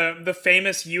Yeah, the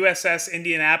famous USS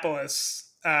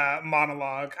Indianapolis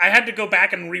monologue. I had to go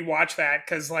back and rewatch that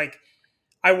because like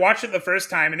I watched it the first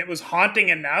time and it was haunting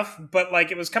enough, but like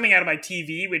it was coming out of my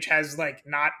TV, which has like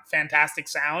not fantastic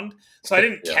sound, so I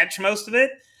didn't yeah, catch most of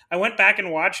it. I went back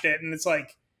and watched it, and it's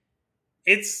like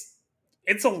it's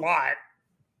it's a lot.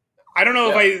 I don't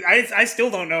know if yeah, I still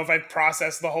don't know if I've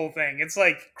processed the whole thing. It's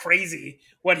like crazy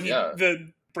what he yeah.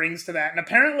 the brings to that. And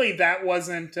apparently that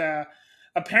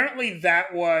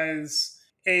was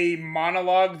a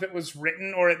monologue that was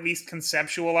written or at least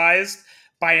conceptualized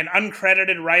by an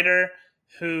uncredited writer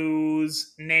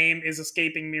whose name is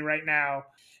escaping me right now.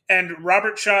 And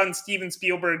Robert Shaw and Steven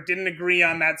Spielberg didn't agree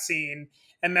on that scene,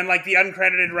 and then like the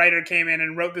uncredited writer came in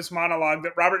and wrote this monologue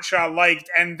that Robert Shaw liked,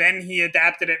 and then he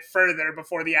adapted it further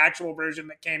before the actual version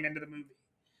that came into the movie.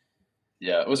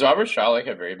 Yeah, was Robert Shaw like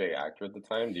a very big actor at the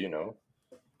time? Do you know?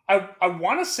 I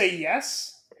want to say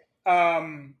yes.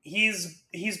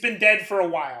 He's been dead for a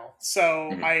while,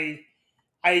 so Mhm.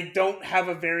 I don't have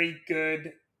a very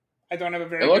good It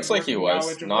looks like working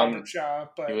knowledge of Robert Shaw,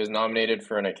 he but was nominated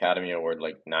for an Academy Award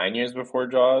like 9 years before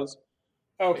Jaws.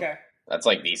 Like okay. that's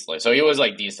like decently. So he was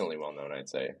like decently well known, I'd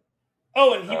say.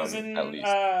 Oh, and At least.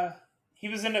 he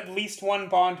was in at least one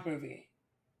Bond movie.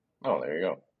 Oh, there you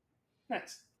go.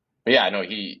 Nice. But yeah, no,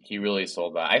 he really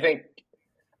sold that. I think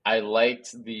I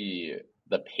liked the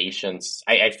patience.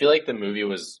 I feel like the movie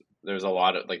was there's a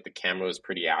lot of like the camera was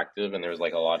pretty active and there was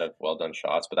like a lot of well done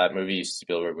shots. But that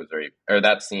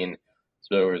scene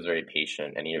Spielberg was very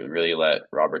patient and he really let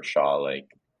Robert Shaw like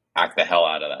act the hell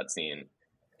out of that scene.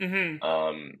 Mm-hmm.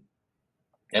 Um,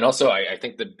 and also I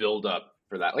think the build up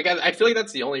for that, like I feel like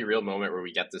that's the only real moment where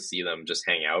we get to see them just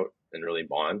hang out and really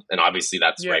bond. And obviously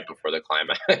that's Yeah. right before the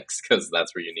climax because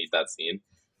that's where you need that scene.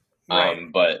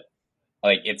 Right. But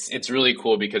like it's really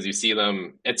cool because you see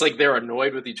them. It's like they're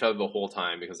annoyed with each other the whole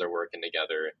time because they're working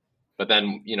together. But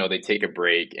then they take a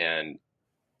break and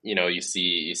you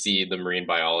see the marine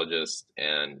biologist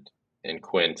and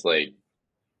Quint like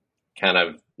kind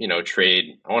of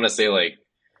trade. I want to say like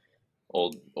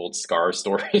old scar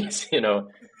stories. I And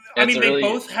it's mean, a they really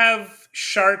both have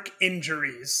shark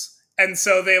injuries. And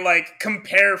so they like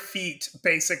compare feet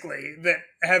basically that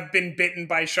have been bitten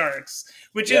by sharks,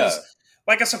 which yeah, is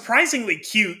like a surprisingly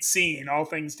cute scene, all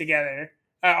things together,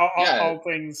 yeah. all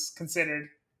things considered.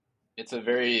 It's a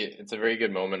very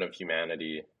good moment of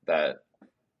humanity that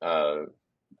uh,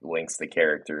 links the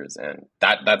characters, and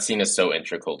that scene is so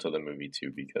integral to the movie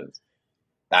too because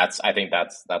I think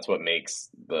that's what makes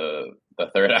the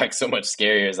third act so much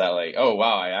scarier, is that like, oh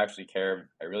wow, I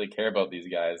really care about these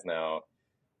guys now,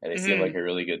 and they seem like Hmm. a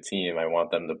really good team. I want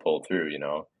them to pull through.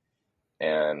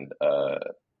 And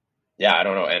yeah, I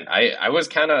don't know, and I was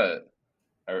kind of,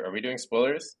 are we doing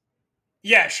spoilers?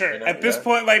 Yeah, sure. You know? At this Yeah.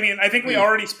 point, I mean, I think we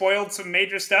already spoiled some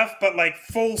major stuff, but like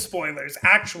full spoilers,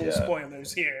 actual Yeah.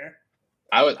 spoilers here.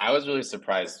 I was really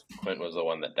surprised Quint was the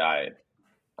one that died.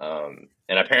 And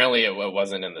apparently it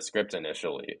wasn't in the script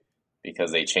initially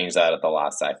because they changed that at the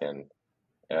last second.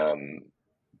 Um,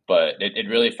 but it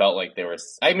really felt like there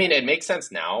was. I mean, it makes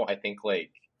sense now. I think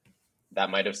like that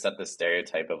might have set the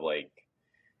stereotype of like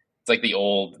it's like the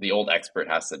old expert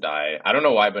has to die. I don't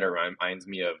know why, but it reminds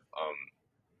me of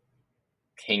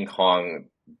King Kong,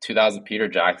 2000 Peter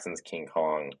Jackson's King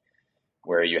Kong,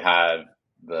 where you have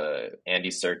the Andy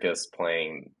Serkis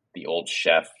playing the old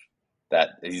chef that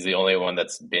he's the only one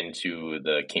that's been to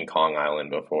the King Kong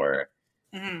Island before.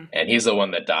 Mm-hmm. And he's the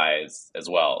one that dies as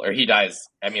well. Or he dies,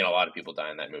 I mean, a lot of people die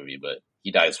in that movie, but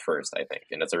he dies first, I think.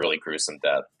 And it's a really gruesome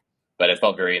death. But it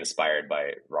felt very inspired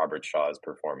by Robert Shaw's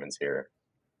performance here.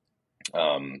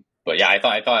 But yeah, I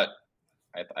thought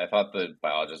the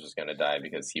biologist was going to die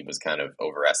because he was kind of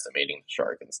overestimating the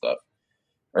shark and stuff,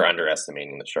 or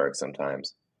underestimating the shark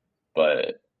sometimes.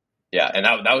 But yeah, and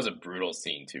that was a brutal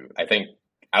scene too. I think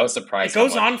I was surprised. It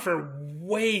goes on for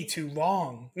way too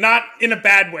long, not in a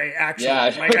bad way. Actually,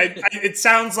 yeah. like it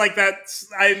sounds like that's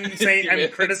I'm saying I'm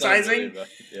criticizing. Really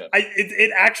yeah.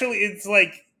 It actually it's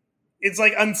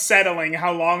like unsettling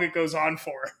how long it goes on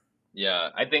for. Yeah,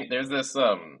 I think there's this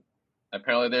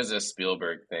apparently there's this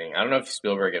Spielberg thing. I don't know if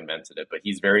Spielberg invented it, but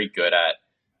he's very good at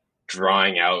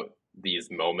drawing out these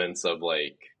moments of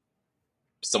like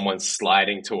someone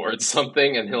sliding towards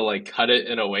something, and he'll like cut it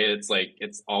in a way that's like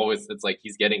it's like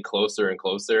he's getting closer and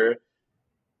closer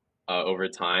over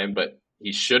time, but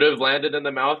he should have landed in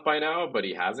the mouth by now, but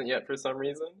he hasn't yet for some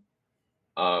reason.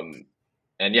 And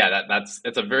yeah,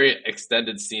 it's a very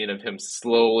extended scene of him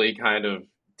slowly kind of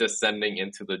descending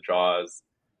into the jaws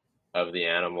of the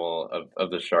animal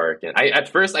of the shark. And at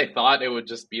first I thought it would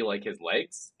just be like his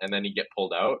legs and then he'd get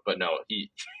pulled out, but no, he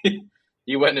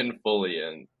he went in fully,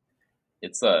 and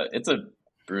it's a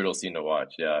brutal scene to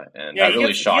watch. Yeah, and that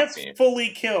really shocked me. Fully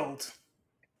killed.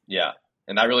 Yeah,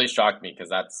 and that really shocked me because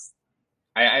that's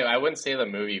I wouldn't say the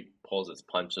movie pulls its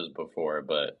punches before,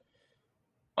 but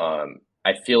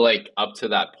I feel like up to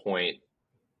that point,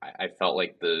 I felt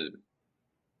like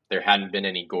there hadn't been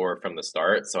any gore from the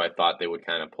start, so I thought they would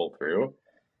kind of pull through,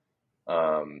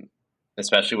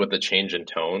 especially with the change in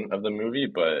tone of the movie.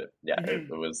 But yeah, it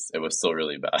was still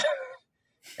really bad,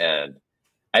 and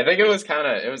I think it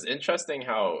was interesting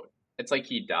how it's like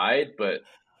he died, but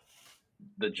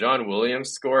the John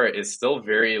Williams score is still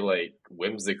very like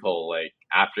whimsical. Like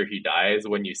after he dies,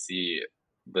 when you see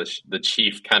the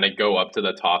chief kind of go up to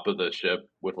the top of the ship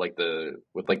with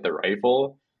the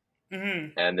rifle.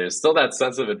 Mm-hmm. And there's still that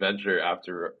sense of adventure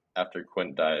after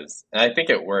Quint dies, and I think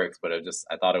it works. But I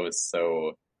thought it was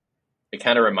so. It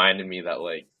kind of reminded me that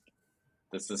like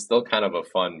this is still kind of a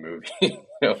fun movie, in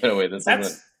a way.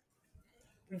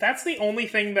 That's the only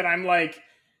thing that I'm like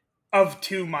of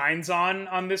two minds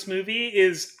on this movie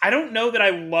is I don't know that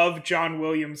I love John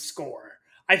Williams' score.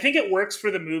 I think it works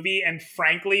for the movie, and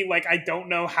frankly, like I don't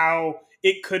know how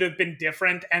it could have been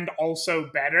different and also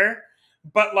better.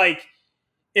 But like,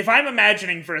 if I'm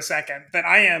imagining for a second that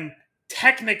I am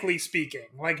technically speaking,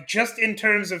 like just in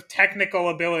terms of technical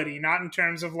ability, not in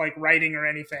terms of like writing or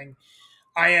anything,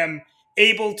 I am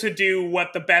able to do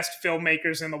what the best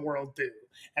filmmakers in the world do.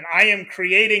 And I am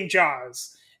creating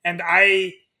Jaws, and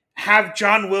I have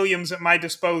John Williams at my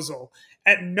disposal.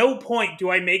 At no point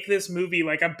do I make this movie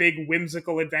like a big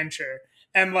whimsical adventure.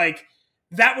 And like,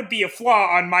 that would be a flaw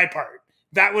on my part.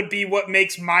 That would be what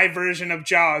makes my version of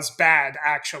Jaws bad,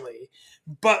 actually.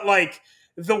 But like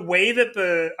the way that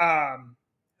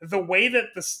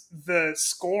the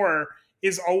score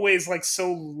is always like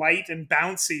so light and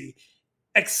bouncy,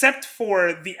 except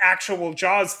for the actual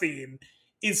Jaws theme,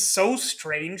 is so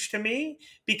strange to me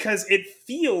because it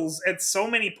feels at so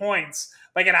many points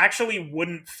like it actually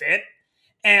wouldn't fit.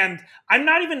 And I'm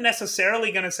not even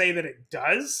necessarily going to say that it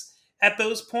does at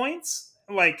those points,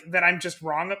 like that I'm just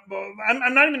wrong.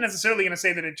 I'm not even necessarily going to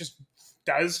say that it just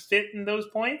does fit in those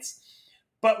points.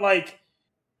 But like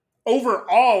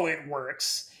overall it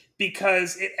works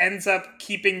because it ends up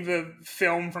keeping the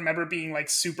film from ever being like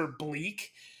super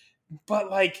bleak. But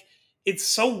like it's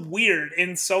so weird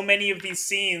in so many of these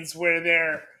scenes where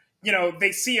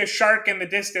they see a shark in the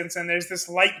distance and there's this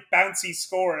light bouncy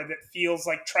score that feels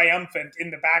like triumphant in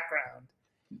the background.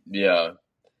 Yeah,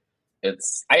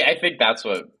 I think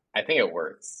I think it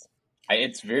works.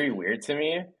 It's very weird to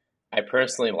me. I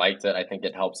personally liked it. I think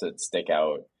it helps it stick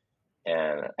out.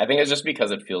 And I think it's just because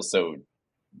it feels so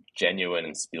genuine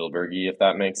and Spielbergy, if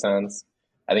that makes sense.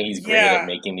 I think he's great at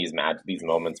making these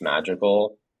moments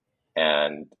magical.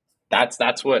 And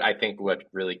that's what I think what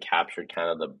really captured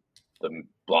kind of the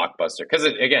blockbuster, because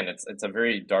again it's a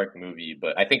very dark movie,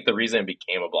 but I think the reason it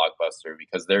became a blockbuster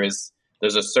because there's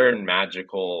a certain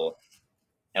magical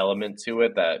element to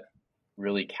it that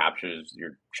really captures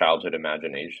your childhood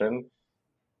imagination,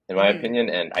 in my Mm-hmm. opinion,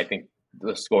 and I think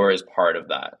the score is part of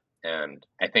that. And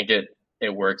I think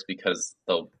it works because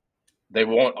they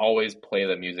won't always play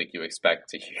the music you expect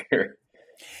to hear.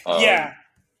 Yeah. Um,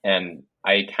 and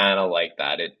I kind of like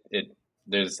that.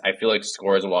 I feel like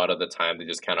scores a lot of the time they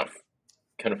just kind of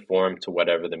conform to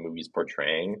whatever the movie's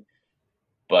portraying.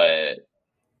 But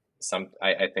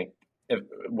I think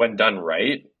when done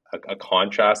right, a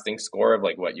contrasting score of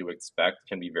like what you expect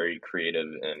can be very creative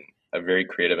and a very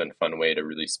creative and fun way to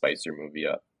really spice your movie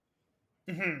up.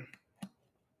 Mm-hmm.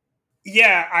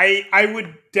 Yeah, I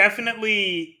would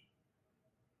definitely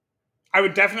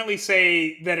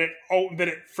say that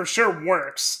it for sure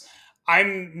works.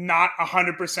 I'm not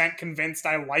 100% convinced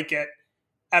I like it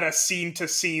at a scene to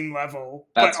scene level,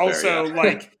 but That's fair, also yeah.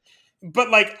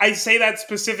 like I say that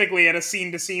specifically at a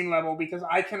scene to scene level because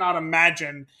I cannot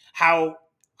imagine how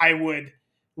I would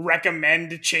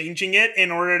recommend changing it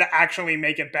in order to actually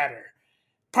make it better.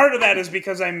 Part of that is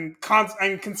because I'm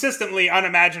consistently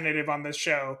unimaginative on this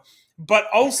show, but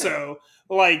also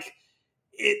like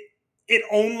it it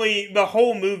only the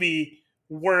whole movie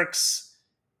works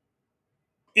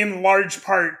in large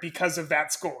part because of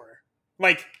that score.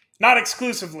 Like, not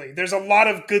exclusively. There's a lot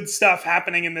of good stuff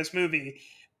happening in this movie,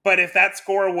 but if that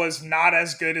score was not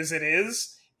as good as it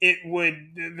is,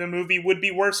 the movie would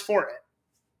be worse for it.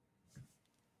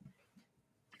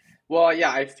 Well,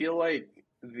 yeah, I feel like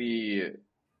the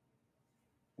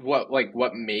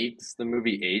what makes the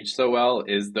movie age so well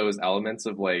is those elements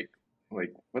of like what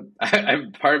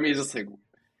part of me is just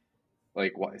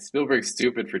like why Spielberg's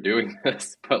stupid for doing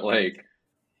this, but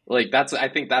that's I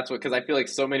think that's what, because I feel like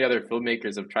so many other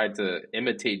filmmakers have tried to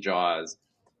imitate Jaws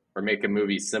or make a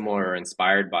movie similar or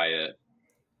inspired by it,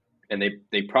 and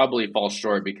they probably fall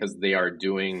short because they are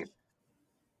doing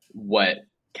what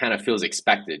kind of feels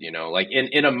expected, like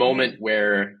in a moment Mm-hmm.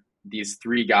 where these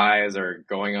three guys are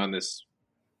going on this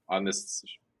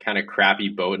kind of crappy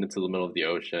boat into the middle of the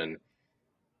ocean,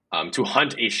 to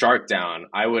hunt a shark down.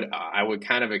 I would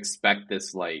kind of expect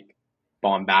this like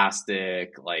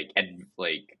bombastic like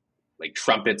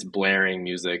trumpets blaring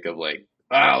music of like,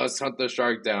 let's hunt the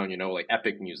shark down, like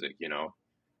epic music.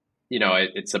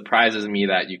 It surprises me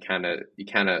that you kind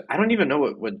of I don't even know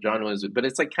what genre is, but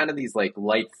it's like kind of these like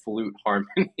light flute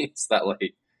harmonies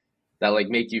that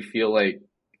make you feel like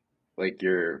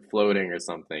you're floating or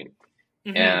something.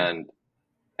 Mm-hmm. And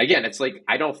again, it's like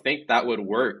I don't think that would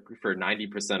work for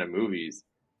 90% of movies,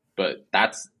 but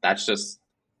that's just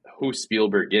who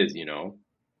Spielberg is.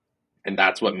 And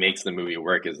that's what makes the movie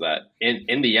work, is that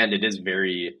in the end it is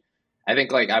very, I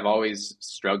think, like, I've always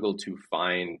struggled to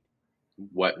find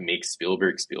what makes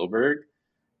Spielberg Spielberg,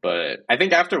 but I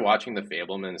think after watching The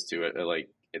Fablemans too, like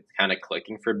it's kind of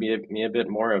clicking for me a bit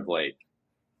more of like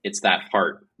it's that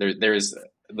heart. There's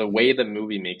the way the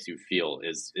movie makes you feel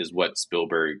is what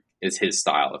Spielberg is his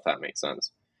style, if that makes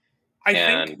sense. I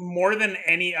think And more than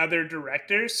any other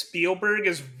director, Spielberg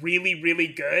is really, really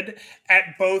good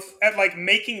at like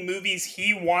making movies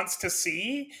he wants to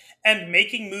see and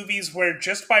making movies where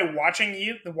just by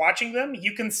watching them,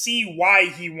 you can see why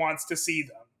he wants to see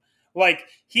them. Like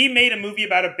he made a movie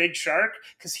about a big shark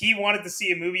because he wanted to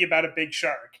see a movie about a big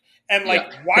shark. And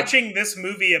like yeah, watching this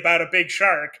movie about a big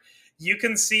shark, you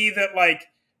can see that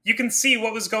you can see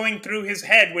what was going through his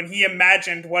head when he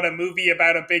imagined what a movie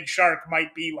about a big shark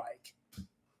might be like.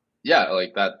 yeah,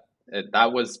 like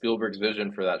that was Spielberg's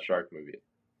vision for that shark movie,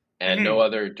 and no Mm-hmm.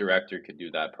 other director could do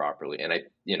that properly. And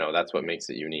that's what makes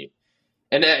it unique.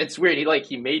 And it's weird.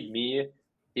 He made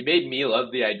me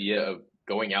love the idea of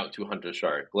going out to hunt a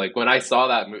shark. Like when I saw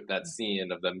that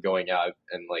scene of them going out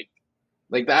and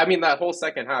like that. I mean, that whole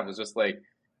second half is just like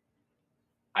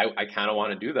I kind of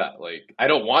want to do that. Like I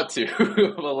don't want to,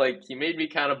 but like he made me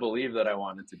kind of believe that I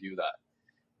wanted to do that. I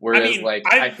Whereas mean, like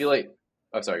I I've feel like,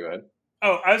 oh, sorry, go ahead.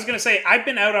 oh, I was gonna say I've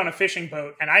been out on a fishing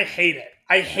boat and I hate it.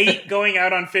 I hate going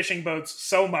out on fishing boats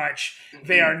so much.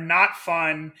 They are not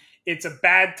fun. It's a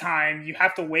bad time. You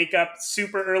have to wake up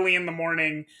super early in the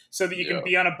morning so that you can Yeah.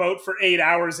 be on a boat for 8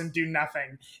 hours and do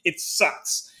nothing. It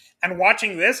sucks. And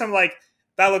watching this, I'm like,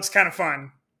 that looks kind of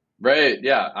fun. Right.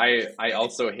 Yeah. I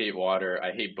also hate water.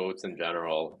 I hate boats in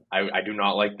general. I do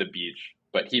not like the beach,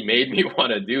 but he made me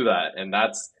want to do that. And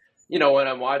that's, when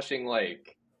I'm watching I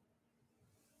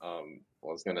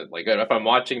was gonna like if I'm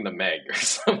watching The Meg or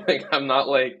something, I'm not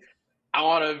like I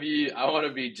want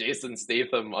to be Jason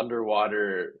Statham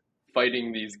underwater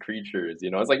fighting these creatures.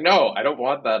 You know, it's like, no, I don't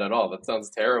want that at all. That sounds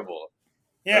terrible.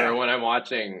 Yeah. Or when I'm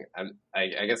watching,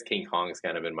 I guess King Kong's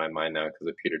kind of in my mind now because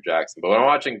of Peter Jackson. But when I'm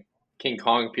watching King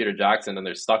Kong, Peter Jackson, and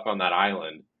they're stuck on that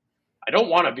island, I don't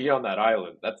want to be on that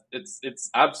island. It's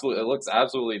absolutely, it looks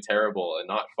absolutely terrible and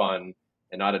not fun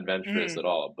and not adventurous at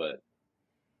all. But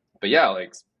yeah,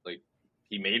 like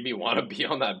he made me want to be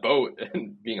on that boat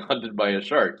and being hunted by a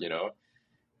shark, you know.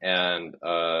 And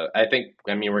I think,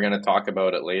 I mean, we're gonna talk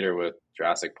about it later with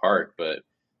Jurassic Park, but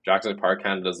Jurassic Park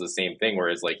kind of does the same thing,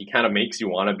 whereas like he kind of makes you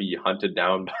want to be hunted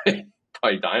down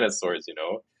by dinosaurs, you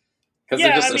know, because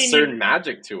there's just a certain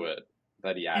magic to it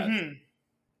that he adds. Mm-hmm.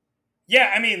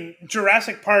 Yeah, I mean,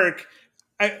 Jurassic Park,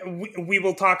 we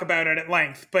will talk about it at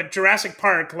length, but Jurassic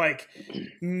Park, like,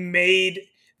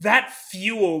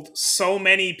 fueled so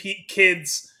many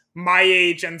kids my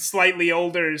age and slightly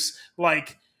older's,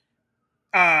 like,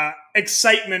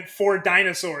 excitement for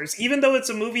dinosaurs. Even though it's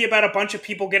a movie about a bunch of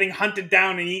people getting hunted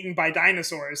down and eaten by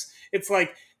dinosaurs, it's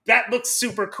like, that looks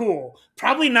super cool.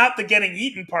 Probably not the getting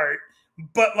eaten part,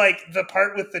 but, like, the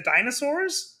part with the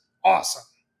dinosaurs, awesome.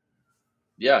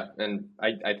 Yeah, and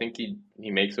I think he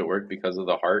makes it work because of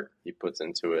the heart he puts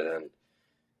into it,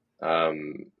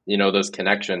 and you know, those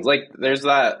connections. Like there's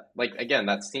that, like, again,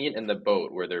 that scene in the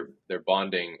boat where they're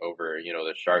bonding over, you know,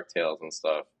 the shark tails and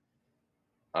stuff.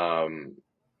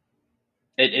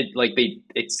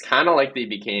 It's kind of like they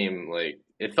became, like,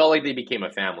 it felt like they became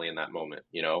a family in that moment,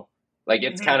 you know? Like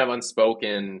it's kind of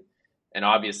unspoken, and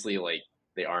obviously like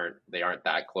they aren't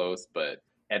that close, but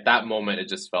at that moment it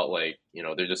just felt like, you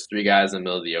know, they're just three guys in the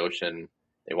middle of the ocean.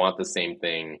 They want the same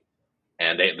thing,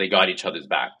 and they got each other's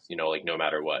backs, you know, like no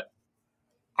matter what.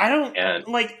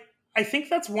 I think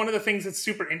that's one of the things that's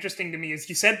super interesting to me is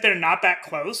you said they're not that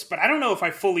close, but I don't know if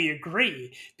I fully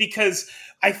agree, because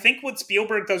I think what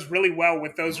Spielberg does really well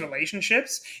with those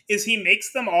relationships is he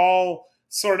makes them all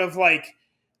sort of like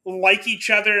each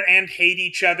other and hate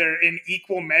each other in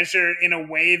equal measure in a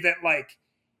way that like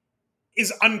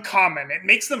is uncommon. It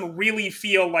makes them really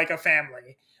feel like a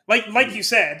family. Like you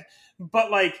said,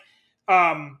 but like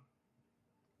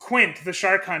Quint, the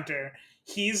shark hunter,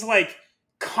 he's like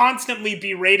constantly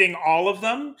berating all of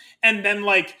them, and then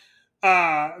like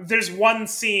there's one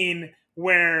scene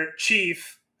where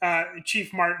Chief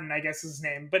Martin, I guess is his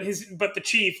name, but the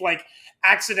chief like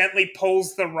accidentally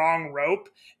pulls the wrong rope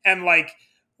and like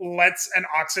lets an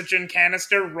oxygen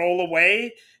canister roll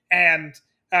away, and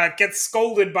gets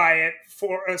scolded for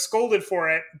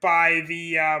it by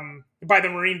the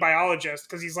marine biologist,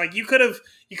 because he's like, you could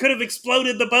have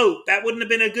exploded the boat, that wouldn't have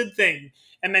been a good thing.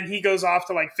 And then he goes off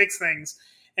to like fix things,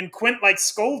 and Quint like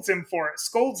scolds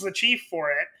the chief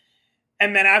for it,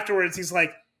 and then afterwards he's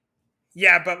like,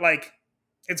 yeah, but like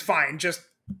it's fine, just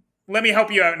let me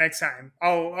help you out next time.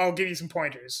 I'll give you some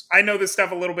pointers. I know this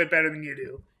stuff a little bit better than you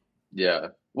do. Yeah.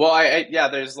 Well, yeah,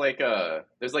 there's like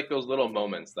those little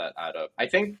moments that add up. I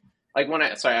think like when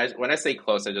I say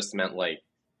close, I just meant like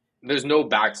there's no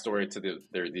backstory to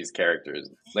these characters.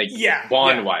 Like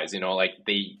bond wise, you know, like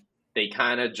they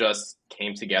kind of just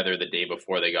came together the day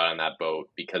before they got on that boat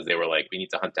because they were like, we need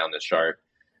to hunt down this shark.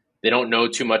 They don't know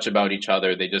too much about each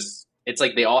other. It's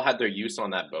like they all had their use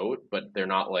on that boat, but they're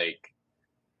not like,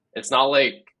 it's not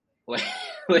like like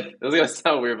this is gonna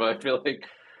sound weird, but I feel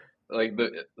like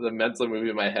the mental movie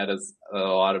in my head is a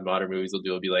lot of modern movies will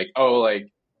do. It'll be like, oh,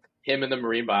 like him and the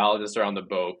marine biologist are on the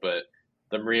boat, but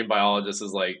the marine biologist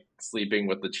is like sleeping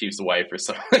with the chief's wife or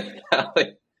something like that.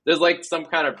 Like, there's like some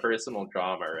kind of personal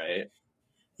drama, right?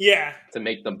 Yeah. To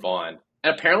make them bond.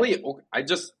 And apparently, I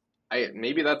think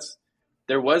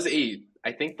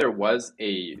there was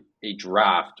a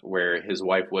draft where his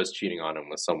wife was cheating on him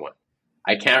with someone.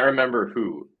 I can't remember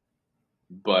who,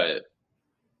 but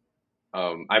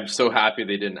I'm so happy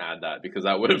they didn't add that, because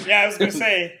that would have. Yeah, I was gonna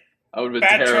say. That would have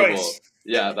been terrible. Choice.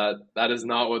 Yeah, that is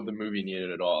not what the movie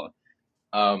needed at all.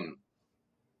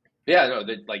 Yeah, no,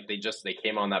 they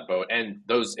came on that boat, and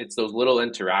it's those little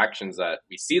interactions that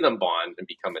we see them bond and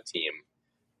become a team,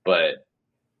 but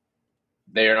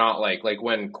they're not like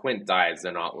when Quint dies,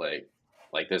 they're not like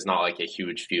there's not like a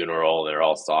huge funeral, they're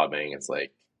all sobbing. It's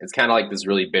like, it's kind of like this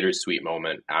really bittersweet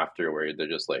moment after where they're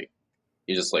just like,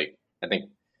 I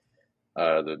think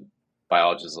the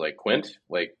biologist is like, Quint,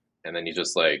 like, and then he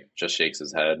just shakes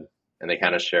his head, and they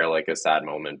kind of share like a sad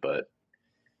moment, but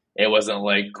it wasn't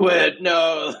like, Quint,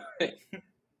 no.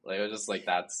 Like it was just like,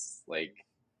 that's like,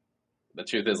 the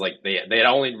truth is like they had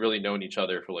only really known each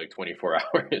other for like 24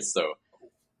 hours. So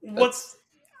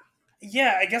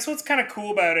I guess what's kind of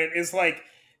cool about it is like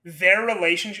their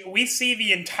relationship. We see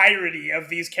the entirety of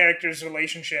these characters'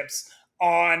 relationships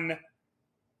on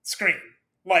screen.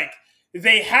 Like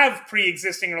they have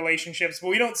pre-existing relationships, but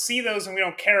we don't see those and we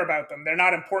don't care about them. They're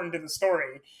not important to the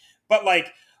story. But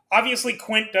like, obviously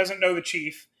Quint doesn't know the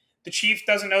chief. The chief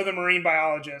doesn't know the marine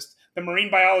biologist. The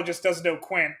marine biologist doesn't know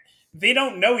Quint. They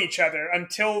don't know each other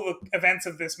until the events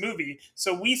of this movie.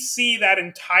 So we see that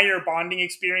entire bonding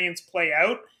experience play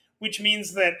out, which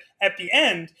means that at the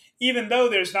end, even though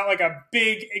there's not like a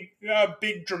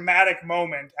big dramatic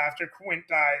moment after Quint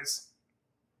dies,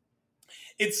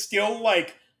 it's still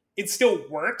like, it still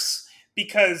works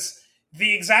because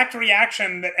the exact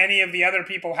reaction that any of the other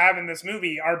people have in this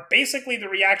movie are basically the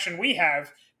reaction we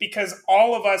have, because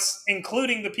all of us,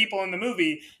 including the people in the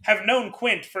movie, have known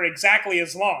Quint for exactly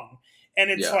as long. And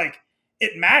it's like,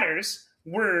 it matters.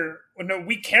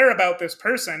 We care about this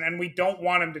person and we don't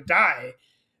want him to die.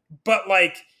 But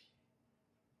like,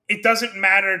 it doesn't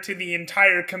matter to the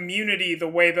entire community the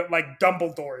way that like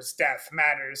Dumbledore's death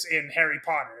matters in Harry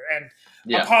Potter. And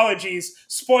apologies,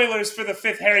 spoilers for the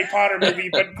 5th Harry Potter movie,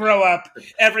 but grow up.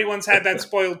 Everyone's had that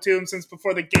spoiled to them since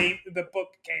before the book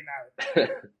came out.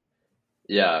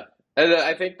 Yeah. And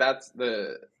I think that's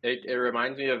it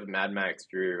reminds me of Mad Max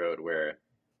Fury Road, where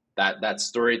that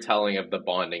storytelling of the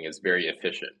bonding is very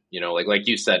efficient. You know, like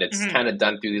you said, it's kind of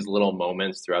done through these little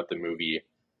moments throughout the movie,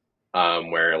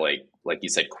 where like you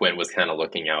said, Quint was kind of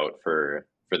looking out for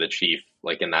the chief,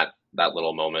 like in that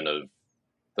little moment of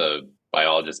the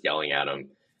biologist yelling at him,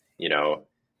 you know,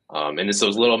 and it's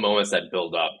those little moments that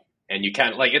build up, and you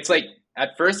can't, like, it's like,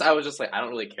 at first I was just like, I don't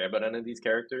really care about any of these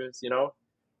characters, you know,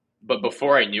 but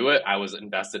before I knew it, I was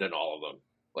invested in all of them.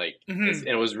 Like, and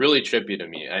it was really trippy to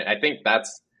me. I think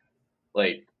that's,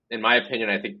 like, in my opinion,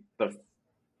 I think the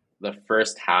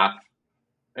first half,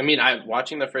 I mean,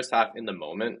 watching the first half in the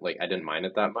moment, like, I didn't mind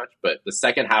it that much, but the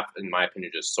second half, in my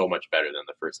opinion, is just so much better than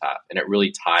the first half, and it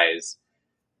really ties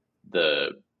the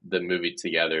movie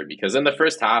together, because in the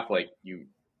first half, like, you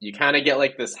kind of get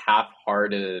like this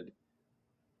half-hearted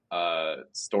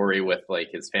story with like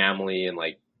his family, and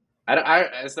like,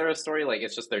 is there a story like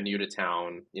it's just they're new to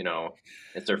town, you know,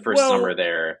 it's their first summer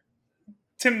there?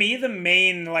 To me, the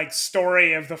main like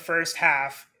story of the first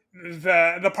half,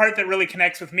 the part that really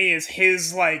connects with me is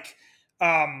his like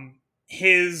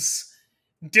his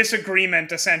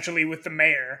disagreement essentially with the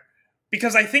mayor,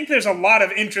 because I think there's a lot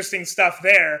of interesting stuff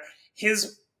there.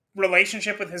 His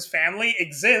relationship with his family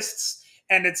exists,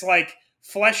 and it's like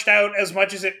fleshed out as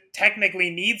much as it technically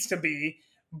needs to be,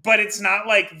 but it's not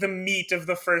like the meat of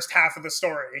the first half of the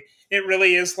story. It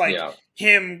really is like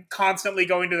him constantly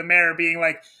going to the mayor being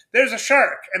like, there's a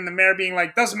shark, and the mayor being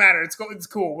like, doesn't matter, it's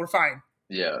cool, we're fine.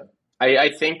 Yeah.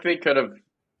 I think they could have,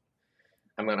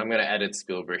 I'm gonna edit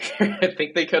Spielberg here. I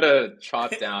think they could have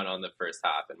chopped down on the first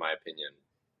half, in my opinion.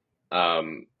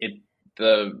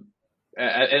 And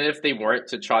if they weren't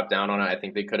to chop down on it, I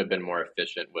think they could have been more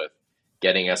efficient with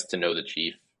getting us to know the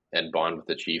chief and bond with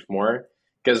the chief more.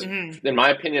 Because in my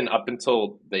opinion, up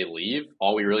until they leave,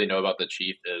 all we really know about the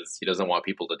chief is he doesn't want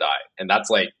people to die. And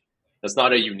that's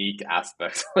not a unique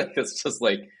aspect. Like, it's just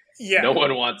like, no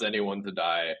one wants anyone to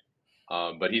die.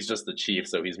 But he's just the chief,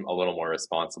 so he's a little more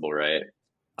responsible, right?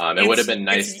 It would have been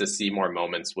nice to see more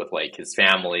moments with like his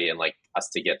family and like us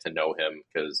to get to know him,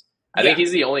 because I think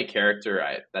he's the only character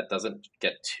that doesn't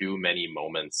get too many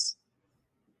moments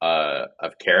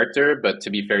of character. But to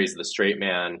be fair, he's the straight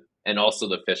man and also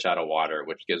the fish out of water,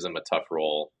 which gives him a tough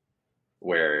role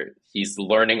where he's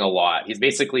learning a lot. He's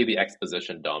basically the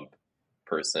exposition dump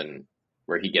person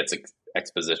where he gets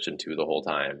exposition to the whole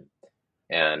time.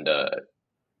 And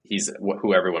he's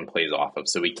who everyone plays off of.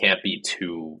 So he can't be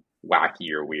too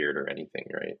wacky or weird or anything,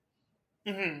 right?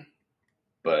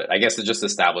 But I guess it just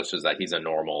establishes that he's a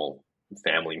normal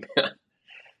family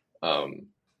man.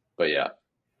 But yeah,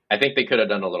 I think they could have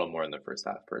done a little more in the first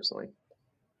half, personally.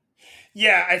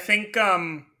 Yeah, I think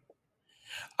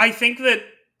that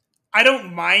I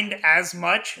don't mind as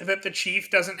much that the chief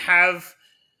doesn't have.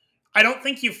 I don't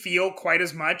think you feel quite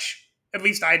as much, at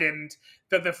least I didn't,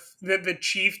 that the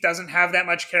chief doesn't have that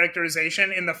much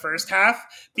characterization in the first half,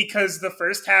 because the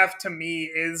first half to me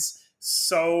is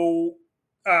so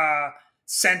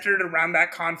centered around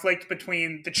that conflict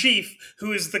between the chief,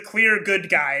 who is the clear good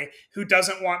guy who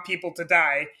doesn't want people to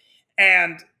die,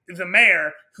 and the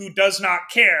mayor, who does not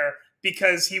care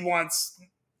because he,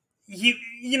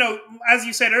 you know, as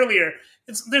you said earlier,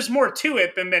 there's more to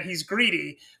it than that he's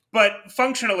greedy, but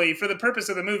functionally, for the purpose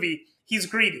of the movie, he's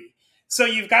greedy. So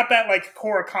you've got that like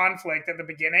core conflict at the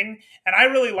beginning, and I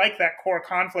really like that core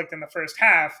conflict in the first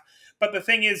half, but the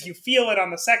thing is, you feel it on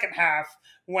the second half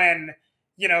when,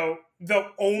 you know,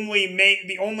 the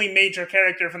only major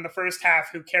character from the first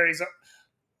half who carries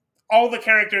all the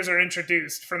characters are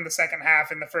introduced from the second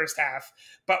half in the first half,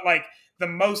 but like the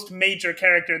most major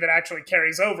character that actually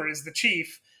carries over is the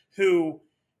Chief, who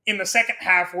in the second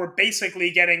half we're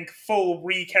basically getting full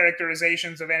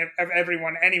recharacterizations of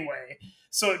everyone anyway.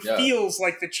 So it feels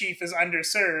like the Chief is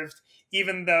underserved,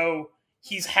 even though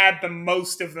he's had the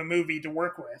most of the movie to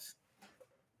work with.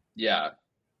 Yeah.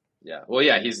 Yeah. Well,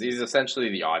 yeah, he's essentially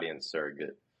the audience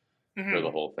surrogate for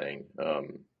the whole thing.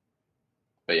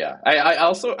 But yeah,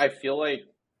 I feel like,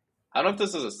 I don't know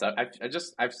if this is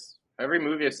I've every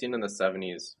movie I've seen in the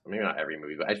 70s, maybe not every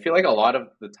movie, but I feel like a lot of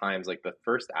the times, like the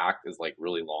first act is like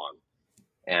really long.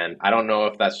 And I don't know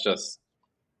if that's just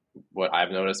what I've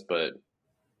noticed, but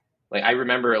like I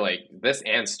remember like this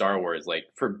and Star Wars, like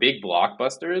for big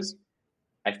blockbusters,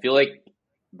 I feel like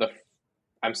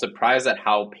I'm surprised at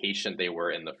how patient they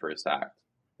were in the first act.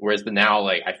 Whereas now,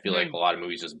 like I feel like a lot of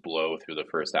movies just blow through the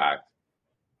first act,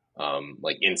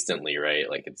 like instantly, right?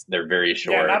 Like they're very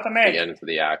short to get into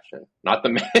the action. Not the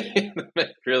Meg. The Meg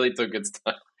really took its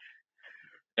time.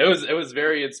 It was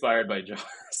very inspired by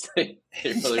Jaws. They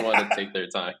really wanted to take their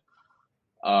time.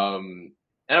 And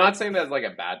I'm not saying that's like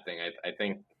a bad thing. I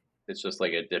think it's just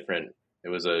like it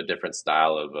was a different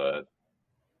style of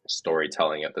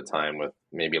storytelling at the time with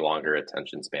maybe longer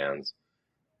attention spans,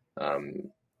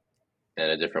 and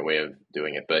a different way of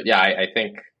doing it. But yeah, I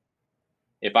think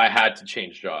if I had to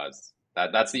change Jaws,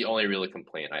 that's the only really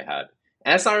complaint I had.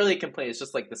 And it's not really a complaint. It's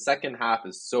just like the second half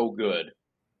is so good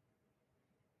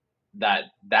that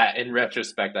in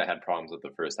retrospect I had problems with the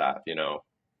first half, you know?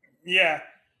 Yeah.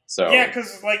 So yeah,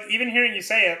 because like even hearing you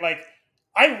say it, like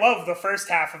I love the first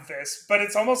half of this, but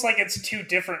it's almost like it's two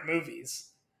different movies.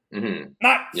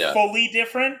 Not fully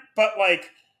different, but like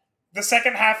the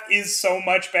second half is so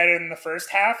much better than the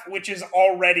first half, which is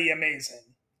already amazing,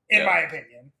 in my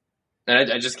opinion.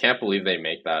 And I just can't believe they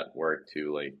make that work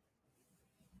too.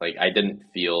 Like I didn't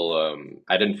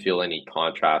feel any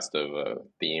contrast of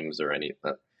themes or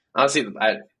anything. Honestly,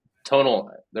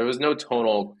 there was no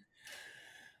tonal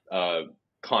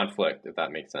conflict, if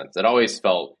that makes sense. It always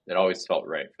felt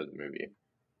right for the movie.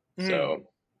 So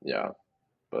yeah,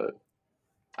 but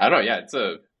I don't know.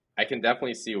 Yeah, I can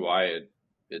definitely see why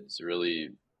it's really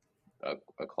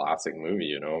a classic movie,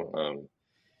 you know.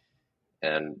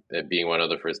 And it being one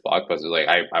of the first blockbusters, like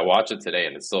I watch it today,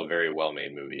 and it's still a very well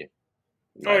made movie.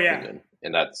 In my opinion.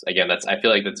 And I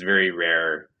feel like that's very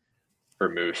rare for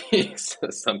movies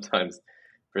sometimes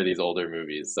for these older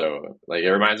movies. So like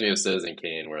it reminds me of Citizen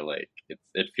Kane, where like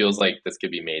it feels like this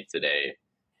could be made today,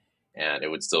 and it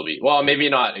would still be, well, maybe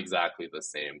not exactly the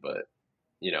same, but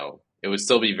you know, it's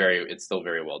still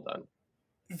very well done.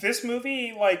 This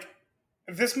movie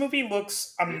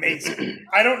looks amazing.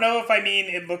 I don't know if I mean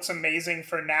it looks amazing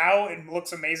for now, it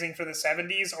looks amazing for the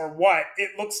 70s, or what.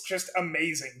 It looks just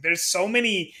amazing. There's so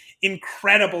many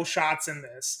incredible shots in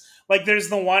this. Like there's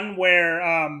the one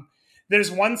where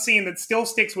there's one scene that still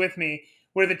sticks with me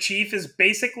where the Chief is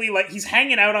basically like he's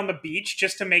hanging out on the beach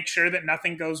just to make sure that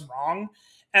nothing goes wrong.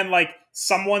 And like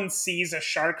someone sees a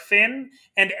shark fin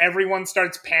and everyone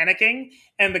starts panicking,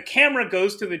 and the camera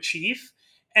goes to the Chief.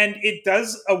 And it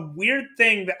does a weird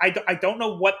thing that I don't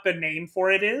know what the name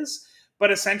for it is,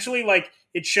 but essentially, like,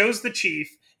 it shows the Chief,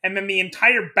 and then the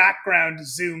entire background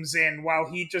zooms in while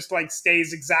he just, like,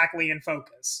 stays exactly in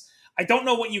focus. I don't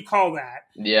know what you call that.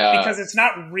 Yeah. Because it's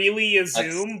not really a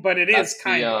zoom, but it is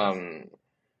kind of.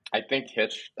 I think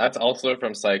that's also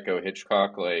from Psycho.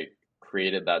 Hitchcock, like,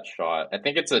 created that shot. I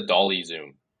think it's a dolly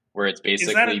zoom, where it's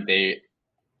basically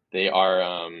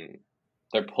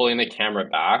they're pulling the camera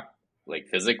back, like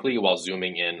physically, while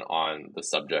zooming in on the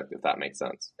subject, if that makes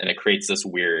sense. And it creates this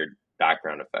weird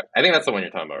background effect. I think that's the one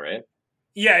you're talking about, right?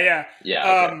 Yeah.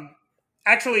 Okay.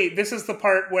 Actually, this is the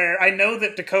part where I know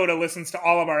that Dakota listens to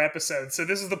all of our episodes, so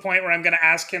this is the point where I'm going to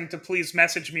ask him to please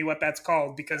message me what that's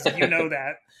called, because you know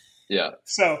that. Yeah.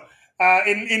 So,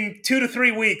 in 2 to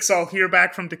 3 weeks, I'll hear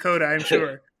back from Dakota, I'm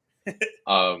sure.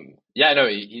 Yeah, no,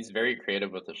 he's very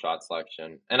creative with the shot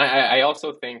selection. And I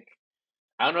also think,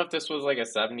 I don't know if this was like a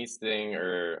 70s thing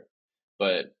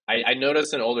but I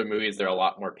noticed in older movies they're a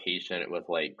lot more patient with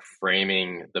like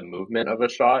framing the movement of a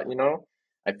shot, you know?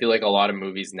 I feel like a lot of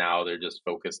movies now, they're just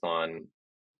focused on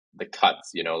the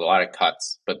cuts, you know, a lot of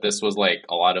cuts. But this was like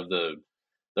a lot of the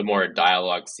more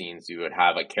dialogue scenes, you would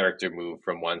have a character move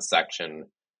from one section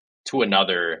to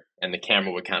another, and the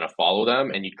camera would kind of follow them,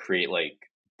 and you'd create like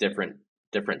different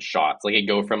shots. Like it'd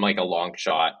go from like a long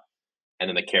shot, and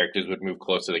then the characters would move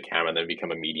close to the camera and then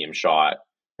become a medium shot,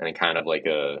 and then kind of like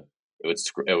it was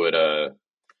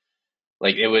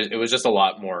just a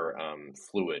lot more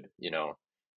fluid, you know.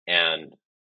 And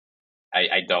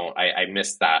I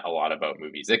miss that a lot about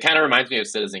movies. It kind of reminds me of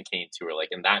Citizen Kane too, where like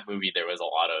in that movie there was a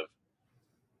lot of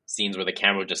scenes where the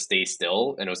camera would just stay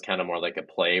still, and it was kind of more like a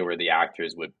play where the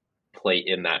actors would play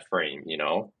in that frame,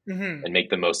 Mm-hmm. and make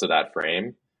the most of that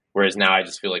frame. Whereas now I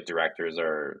just feel like directors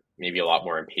are maybe a lot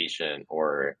more impatient,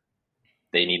 or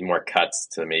they need more cuts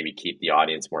to maybe keep the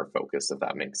audience more focused, if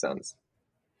that makes sense.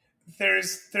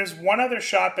 There's one other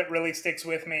shot that really sticks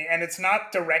with me, and it's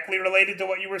not directly related to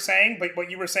what you were saying, but what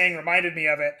you were saying reminded me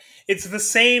of it. It's the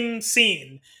same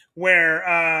scene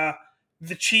where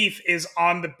the chief is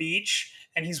on the beach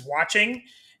and he's watching,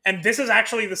 and this is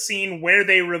actually the scene where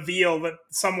they reveal that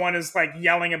someone is like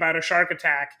yelling about a shark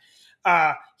attack.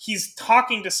 He's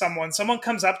talking to someone. Someone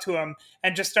comes up to him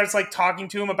and just starts like talking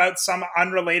to him about some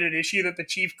unrelated issue that the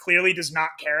chief clearly does not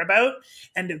care about.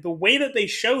 And the way that they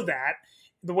show that,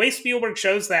 the way Spielberg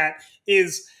shows that,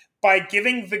 is by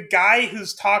giving the guy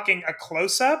who's talking a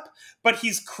close up, but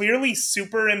he's clearly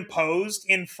superimposed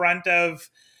in front of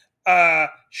a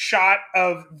shot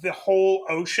of the whole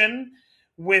ocean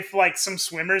with like some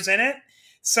swimmers in it.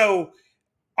 So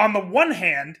on the one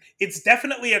hand, it's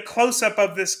definitely a close up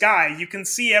of this guy. You can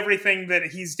see everything that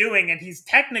he's doing, and he's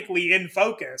technically in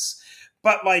focus.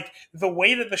 But like the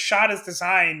way that the shot is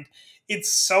designed,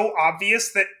 it's so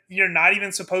obvious that you're not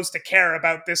even supposed to care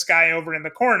about this guy over in the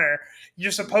corner.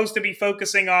 You're supposed to be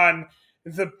focusing on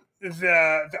the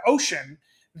ocean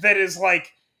that is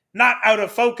like not out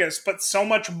of focus, but so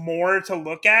much more to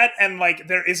look at, and like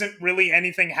there isn't really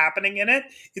anything happening in it.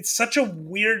 It's such a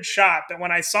weird shot that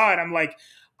when I saw it, I'm like,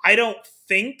 I don't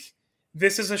think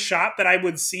this is a shot that I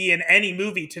would see in any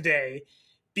movie today,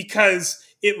 because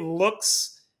it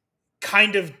looks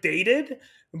kind of dated,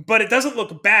 but it doesn't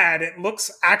look bad. It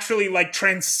looks actually like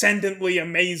transcendently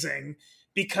amazing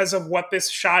because of what this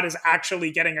shot is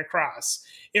actually getting across.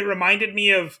 It reminded me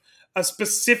of a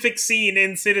specific scene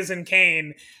in Citizen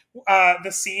Kane,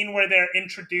 the scene where they're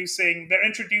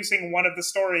introducing one of the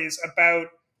stories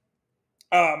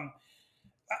um,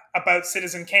 about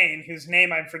Citizen Kane, whose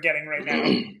name I'm forgetting right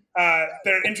now.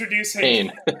 They're introducing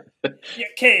Kane. Yeah,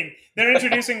 Kane. They're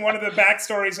introducing one of the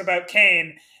backstories about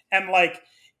Kane, and like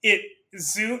it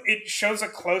shows a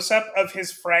close up of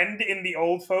his friend in the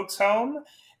old folks' home,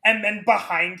 and then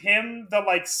behind him the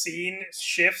like scene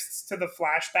shifts to the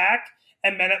flashback,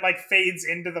 and then it like fades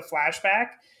into the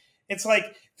flashback. It's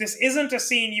like this isn't a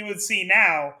scene you would see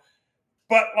now,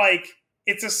 but like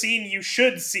it's a scene you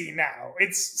should see now.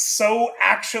 It's so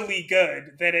actually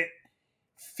good that it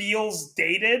feels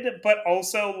dated, but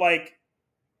also like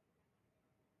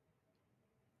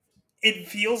it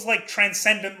feels like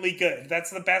transcendently good.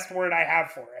 That's the best word I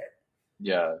have for it.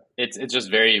 Yeah, it's just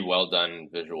very well done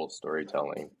visual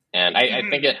storytelling, and I Mm-hmm.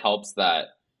 think it helps that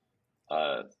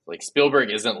like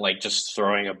Spielberg isn't like just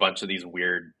throwing a bunch of these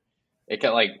weird. It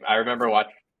can like I remember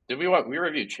we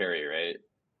reviewed Cherry, right?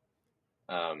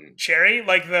 Cherry,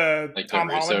 like the Like the Tom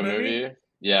Holland Russo movie. movie. I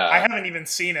Yeah, haven't even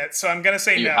seen it, so I'm gonna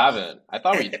say you no. haven't. I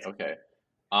thought we okay.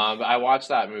 But I watched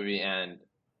that movie, and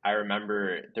I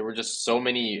remember there were just so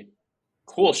many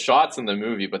cool shots in the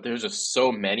movie, but there's just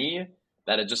so many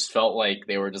that it just felt like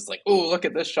they were just like, oh, look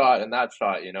at this shot and that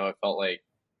shot. It felt like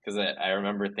because I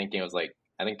remember thinking it was like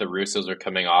I think the Russos were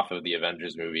coming off of the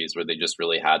Avengers movies where they just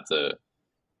really had to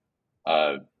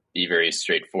uh, be very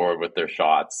straightforward with their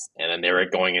shots, and then they were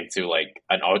going into like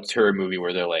an auteur movie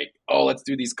where they're like, oh, let's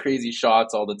do these crazy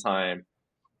shots all the time,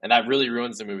 and that really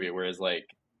ruins the movie. Whereas like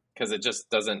because it just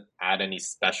doesn't add any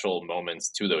special moments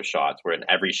to those shots where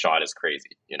every shot is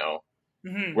crazy.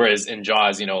 Mm-hmm. Whereas in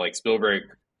Jaws, like Spielberg,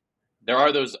 there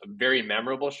are those very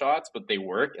memorable shots, but they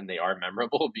work and they are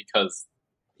memorable because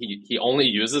he only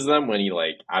uses them when he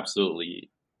like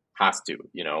absolutely has to,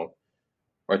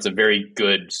 or it's a very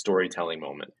good storytelling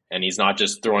moment, and he's not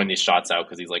just throwing these shots out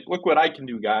because he's like, look what I can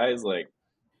do, guys. Like,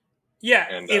 Yeah,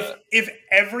 and if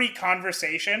every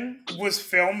conversation was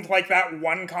filmed like that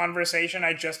one conversation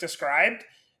I just described,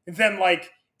 then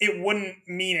like it wouldn't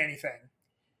mean anything.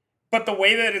 But the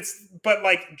way that but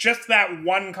like just that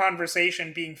one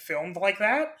conversation being filmed like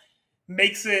that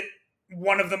makes it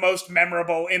one of the most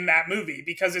memorable in that movie,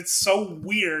 because it's so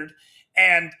weird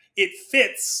and it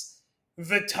fits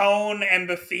the tone and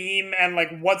the theme and like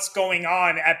what's going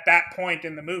on at that point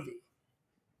in the movie.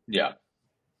 yeah,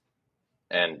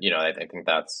 and I think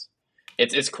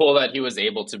it's cool that he was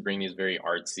able to bring these very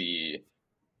artsy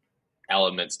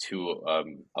elements to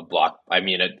a block. I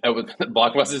mean,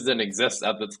 blockbusters didn't exist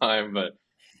at the time, but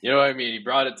you know what I mean. He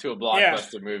brought it to a Yeah.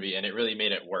 blockbuster movie, and it really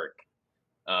made it work.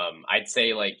 I'd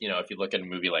say, like, if you look at a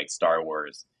movie like Star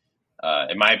Wars,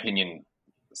 in my opinion,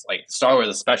 like Star Wars,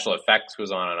 the special effects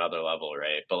was on another level,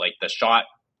 right? But like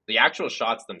the actual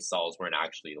shots themselves weren't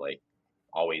actually like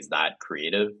always that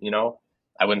creative.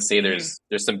 I wouldn't say Mhm.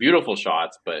 there's some beautiful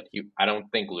shots, but I don't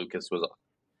think Lucas was.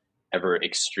 ever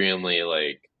extremely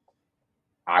like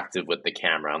active with the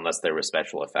camera unless there were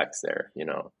special effects there, you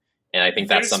know. And I think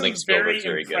that's There's something some very Spielberg's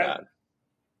very good at.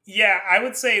 Yeah, I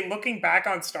would say looking back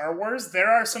on Star Wars, there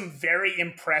are some very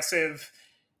impressive.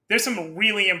 There's some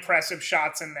really impressive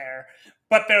shots in there,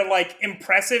 but they're like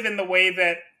impressive in the way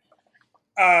that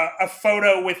a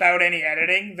photo without any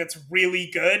editing that's really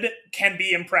good can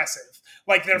be impressive.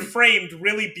 Like they're framed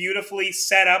really beautifully,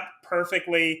 set up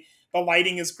perfectly. The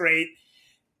lighting is great.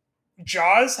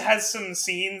 Jaws has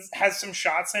some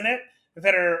shots in it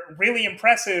that are really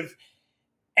impressive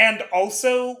and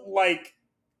also like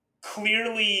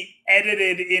clearly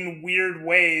edited in weird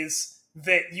ways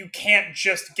that you can't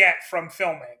just get from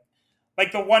filming.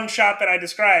 Like the one shot that I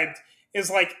described is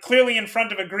like clearly in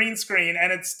front of a green screen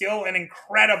and it's still an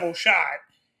incredible shot.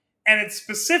 And it's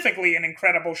specifically an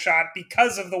incredible shot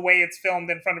because of the way it's filmed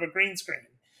in front of a green screen.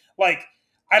 Like,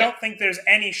 I don't think there's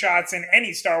any shots in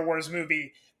any Star Wars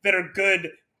movie that are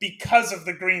good because of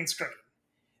the green screen.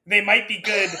 They might be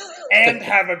good and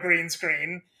have a green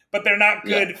screen, but they're not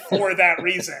good for that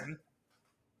reason.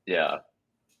 Yeah.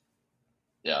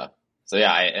 Yeah. So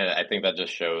yeah, I think that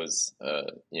just shows,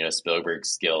 you know, Spielberg's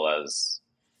skill as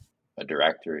a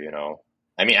director. You know,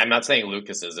 I mean, I'm not saying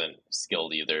Lucas isn't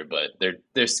skilled either, but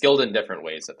they're skilled in different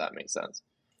ways. If that makes sense.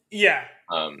 Yeah.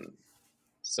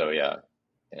 So yeah.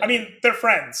 I mean, they're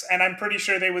friends, and I'm pretty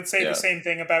sure they would say the same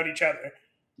thing about each other.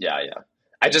 Yeah, yeah.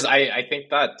 I think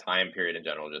that time period in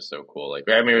general is just so cool. Like,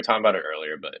 I mean, we were talking about it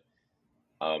earlier, but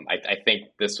I think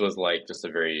this was like just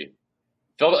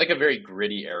felt like a very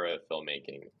gritty era of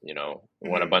filmmaking, you know,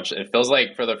 when it feels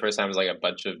like for the first time, it was like a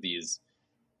bunch of these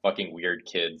fucking weird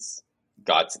kids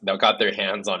got their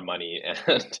hands on money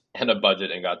and a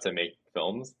budget and got to make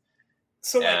films.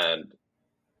 So, and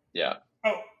yeah.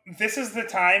 Oh, this is the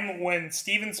time when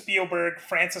Steven Spielberg,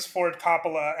 Francis Ford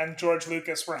Coppola, and George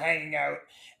Lucas were hanging out.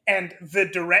 And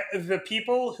the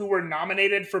people who were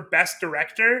nominated for Best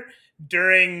Director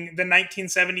during the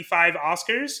 1975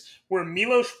 Oscars were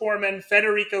Milos Forman,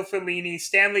 Federico Fellini,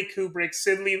 Stanley Kubrick,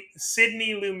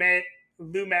 Sidney Lumet,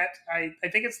 I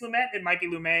think it's Lumet, it might be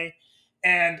Lumet,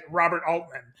 and Robert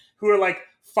Altman, who are like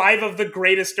 5 of the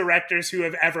greatest directors who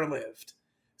have ever lived.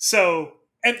 So,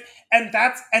 and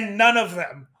none of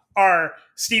them are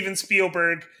Steven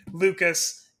Spielberg,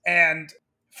 Lucas, and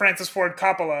Francis Ford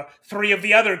Coppola, 3 of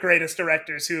the other greatest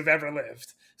directors who have ever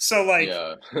lived. So, like,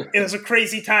 it was a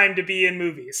crazy time to be in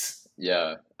movies.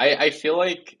 Yeah. I feel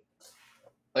like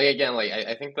again, like,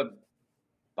 I think the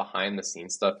behind the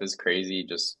scenes stuff is crazy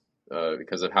just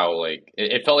because of how, like,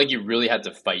 it felt like you really had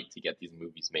to fight to get these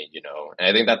movies made, you know? And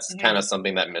I think that's kind of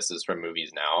something that misses from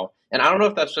movies now. And I don't know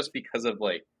if that's just because of,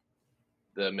 like,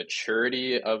 the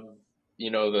maturity of, you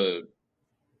know,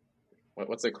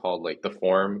 what's it called, like the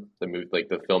form, like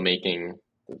the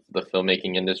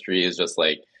filmmaking industry is just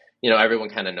like, you know, everyone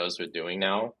kind of knows what they're doing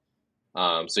now,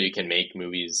 so you can make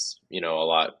movies, you know, a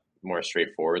lot more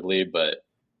straightforwardly. But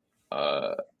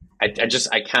I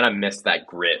kind of miss that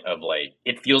grit of, like,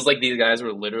 it feels like these guys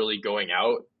were literally going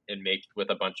out and make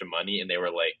with a bunch of money, and they were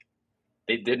like,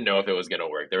 they didn't know if it was gonna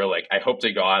work. They were like, I hope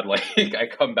to God, like, I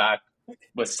come back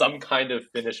with some kind of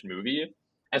finished movie.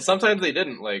 And sometimes they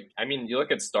didn't. Like, I mean, you look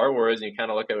at Star Wars and you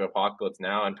kind of look at Apocalypse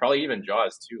Now, and probably even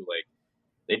Jaws too. Like,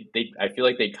 I feel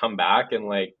like they come back and,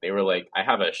 like, they were like, I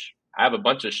have a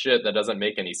bunch of shit that doesn't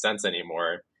make any sense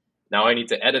anymore. Now I need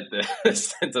to edit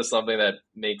this into something that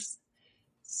makes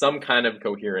some kind of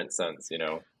coherent sense, you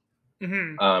know.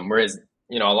 Whereas,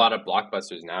 you know, a lot of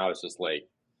blockbusters now, it's just like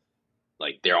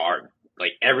there are,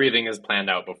 like, everything is planned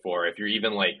out before. If you're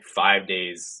even like 5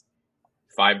 days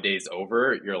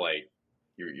over, you're like,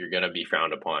 you're going to be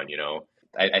frowned upon, you know?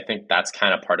 I think that's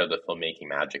kind of part of the filmmaking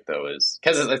magic, though, is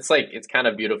because it's like, it's kind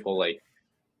of beautiful. Like,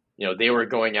 you know, they were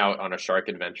going out on a shark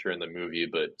adventure in the movie,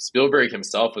 but Spielberg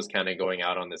himself was kind of going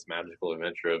out on this magical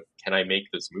adventure of, can I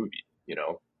make this movie? You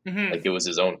know, like, it was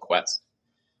his own quest.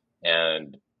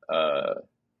 And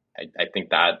I think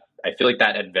that, I feel like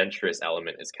that adventurous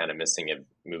element is kind of missing in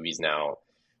movies now.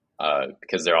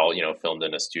 Because they're all, you know, filmed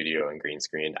in a studio and green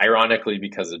screen. Ironically,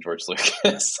 because of George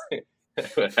Lucas,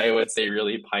 I would say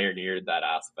really pioneered that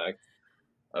aspect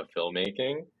of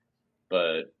filmmaking.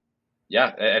 But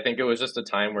yeah, I think it was just a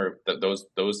time where those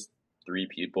 3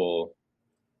 people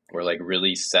were, like,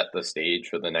 really set the stage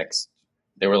for the next.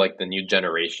 They were like the new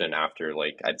generation after,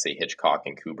 like, I'd say Hitchcock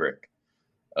and Kubrick,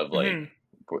 of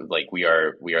like we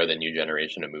are the new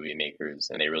generation of movie makers,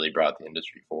 and they really brought the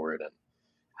industry forward. And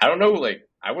I don't know, like,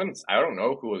 I don't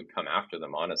know who would come after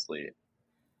them, honestly.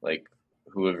 Like,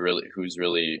 who's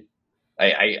really,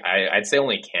 I'd say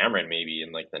only Cameron maybe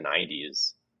in, like, the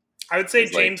 90s. I would say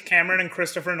James Cameron and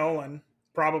Christopher Nolan.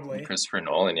 probably. Christopher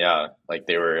Nolan, yeah, like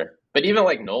they were, but even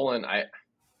like Nolan,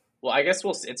 I guess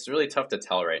it's really tough to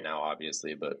tell right now,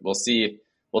 obviously, but we'll see.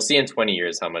 We'll see in 20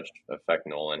 years how much effect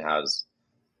Nolan has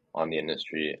on the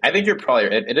industry. I think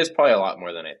it is probably a lot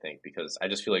more than I think because I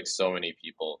just feel like so many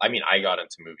people. I mean, I got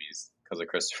into movies because of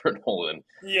Christopher Nolan,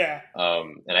 Yeah.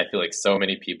 and I feel like so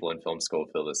many people in film school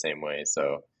feel the same way.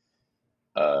 So,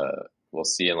 we'll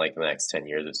see in like the next 10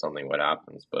 years or something what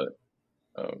happens. But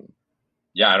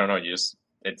yeah, I don't know.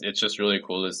 It's just really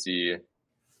cool to see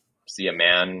a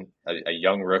man, a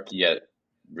young rookie at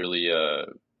really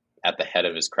at the head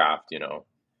of his craft,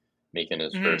 making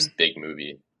his first big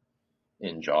movie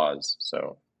in Jaws.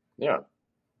 So yeah.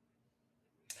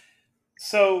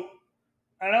 So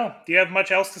I don't know. Do you have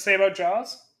much else to say about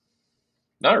Jaws?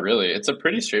 Not really. It's a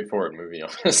pretty straightforward movie,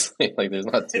 honestly. Like there's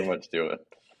not too much to it.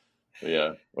 But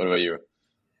yeah. What about you?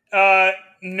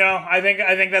 No, I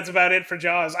think that's about it for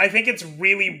Jaws. I think it's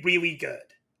really, really good.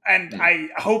 And I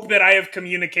hope that I have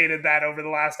communicated that over the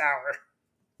last hour.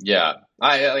 Yeah.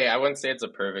 I wouldn't say it's a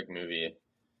perfect movie,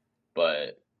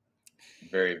 but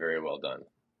very, very well done.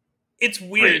 It's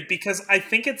weird because I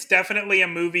think it's definitely a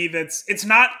movie it's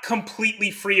not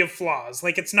completely free of flaws.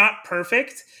 Like it's not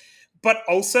perfect, but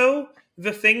also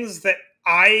the things that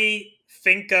I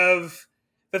think of,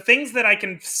 the things that I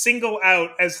can single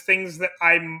out as things that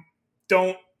I'm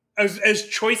don't as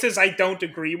choices I don't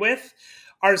agree with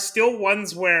are still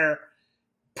ones where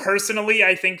personally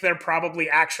I think they're probably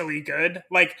actually good.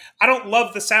 Like I don't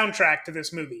love the soundtrack to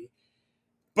this movie.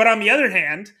 But on the other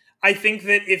hand, I think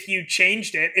that if you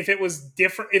changed it, if it was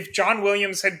different, if John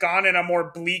Williams had gone in a more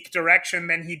bleak direction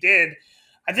than he did,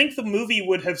 I think the movie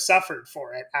would have suffered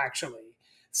for it, actually.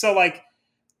 So, like,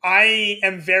 I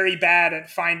am very bad at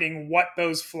finding what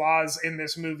those flaws in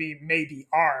this movie maybe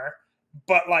are,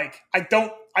 but, like, I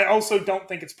also don't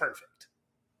think it's perfect.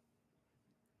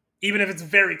 Even if it's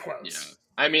very close.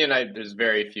 Yeah. I mean, there's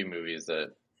very few movies that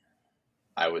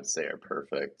I would say are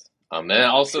perfect. And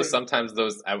also sometimes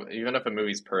even if a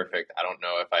movie's perfect, I don't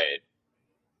know if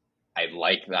I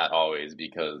like that always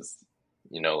because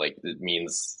like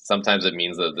sometimes it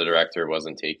means that the director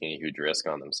wasn't taking a huge risk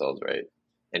on themselves, right?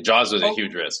 And Jaws was a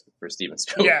huge risk for Steven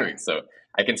Spielberg, yeah. So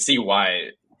I can see why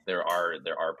there are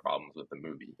problems with the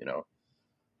movie,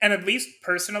 And at least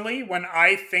personally, when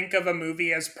I think of a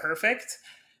movie as perfect,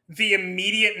 the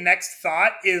immediate next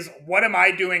thought is, what am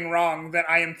I doing wrong that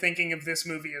I am thinking of this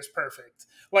movie as perfect?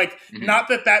 Like, not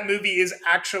that movie is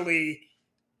actually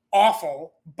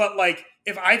awful, but like,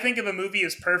 if I think of a movie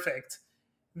as perfect,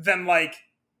 then like,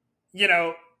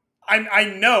 I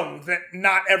know that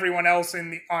not everyone else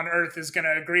on Earth is going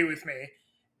to agree with me.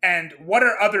 And what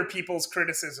are other people's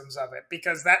criticisms of it?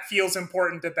 Because that feels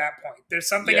important at that point. There's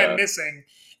something I'm missing,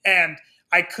 and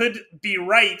I could be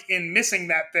right in missing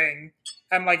that thing.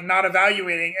 I'm like not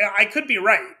evaluating. I could be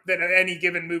right that any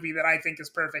given movie that I think is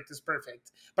perfect,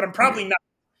 but I'm probably not.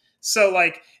 So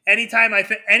like anytime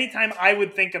I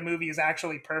would think a movie is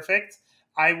actually perfect,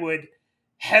 I would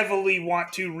heavily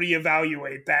want to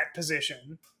reevaluate that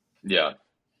position. Yeah.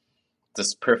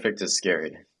 This perfect is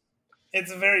scary.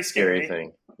 It's a very scary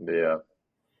thing. But yeah.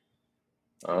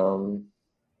 Are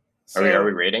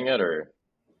we rating it or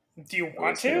do you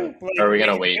want to? Like, are we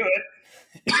gonna wait?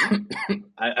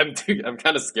 I'm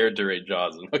kind of scared to rate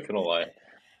Jaws. I'm not gonna lie.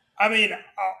 I mean,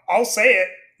 I'll say it.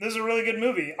 This is a really good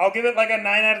movie. I'll give it like a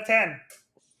 9 out of 10.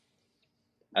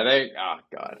 I think. Oh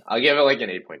God, I'll give it like an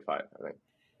 8.5. I think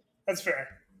that's fair.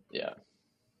 Yeah.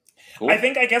 Cool. I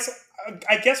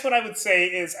guess what I would say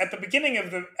is at the beginning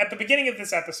of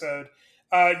this episode,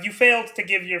 you failed to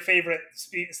give your favorite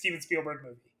Steven Spielberg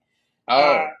movie.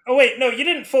 Oh wait, no, you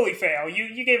didn't fully fail.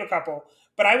 You gave a couple,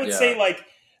 but I would say like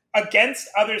against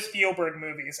other Spielberg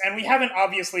movies, and we haven't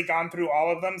obviously gone through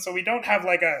all of them, so we don't have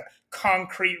like a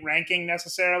concrete ranking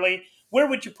necessarily. Where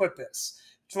would you put this?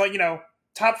 So like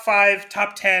top 5,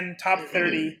 top 10, top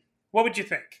 30. What would you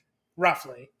think,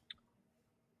 roughly?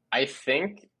 I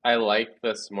think I like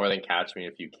this more than Catch Me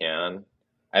If You Can.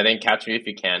 I think Catch Me If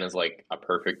You Can is like a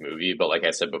perfect movie, but like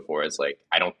I said before, it's like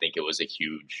I don't think it was a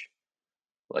huge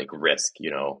like risk,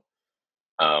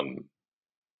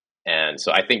 and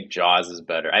so I think Jaws is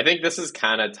better. I think this is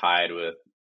kind of tied with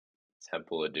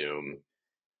Temple of Doom.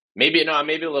 Maybe a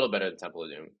little better than Temple of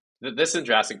Doom. This and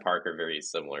Jurassic Park are very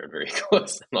similar, very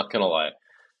close. I'm not gonna lie.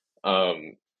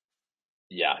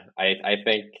 Yeah, I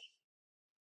think,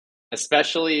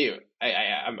 especially,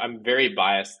 I'm very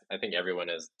biased. I think everyone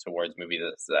is towards movies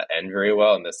that end very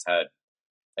well, and this had,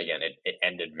 again, it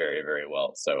ended very, very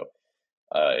well. So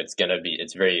it's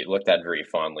very looked at very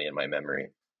fondly in my memory.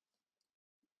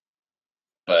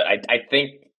 But I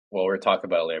think, well, we'll talk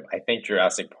about it later. I think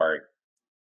Jurassic Park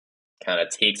kind of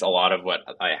takes a lot of what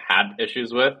I had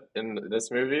issues with in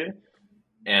this movie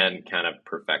and kind of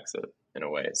perfects it in a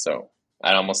way. So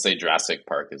I'd almost say Jurassic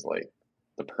Park is like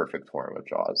the perfect form of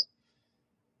Jaws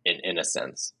in a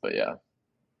sense. But yeah.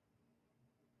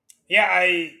 Yeah,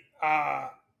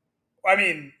 I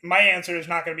mean, my answer is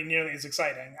not going to be nearly as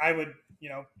exciting. I would,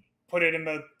 put it in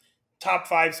the top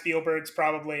 5 Spielbergs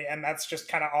probably, and that's just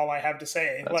kind of all I have to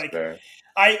say. That's fair.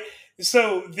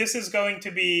 So this is going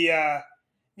to be,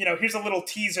 here's a little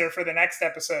teaser for the next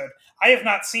episode. I have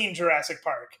not seen Jurassic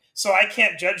Park, so I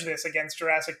can't judge this against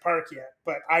Jurassic Park yet,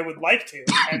 but I would like to,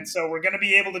 and so we're going to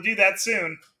be able to do that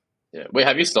soon. Yeah. Wait,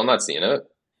 have you still not seen it?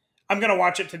 I'm going to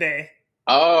watch it today.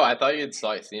 Oh, I thought you'd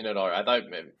seen it already. I thought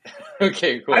maybe.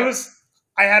 Okay, cool.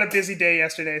 I had a busy day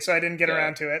yesterday, so I didn't get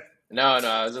around to it. No,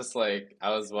 I was just like,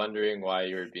 I was wondering why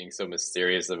you were being so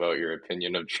mysterious about your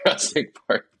opinion of Jurassic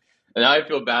Park. And now I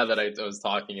feel bad that I was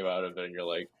talking about it, and you're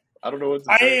like, I don't know what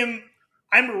to say.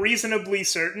 I'm reasonably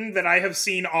certain that I have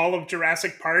seen all of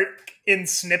Jurassic Park in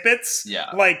snippets,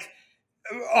 like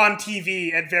on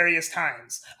TV at various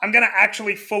times. I'm going to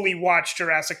actually fully watch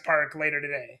Jurassic Park later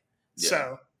today. Yeah,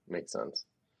 so makes sense.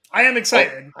 I am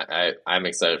excited. I'm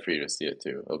excited for you to see it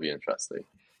too. It'll be interesting.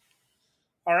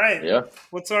 All right. Yeah.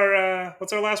 What's our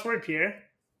last word, Pierre?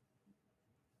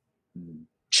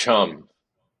 Chum.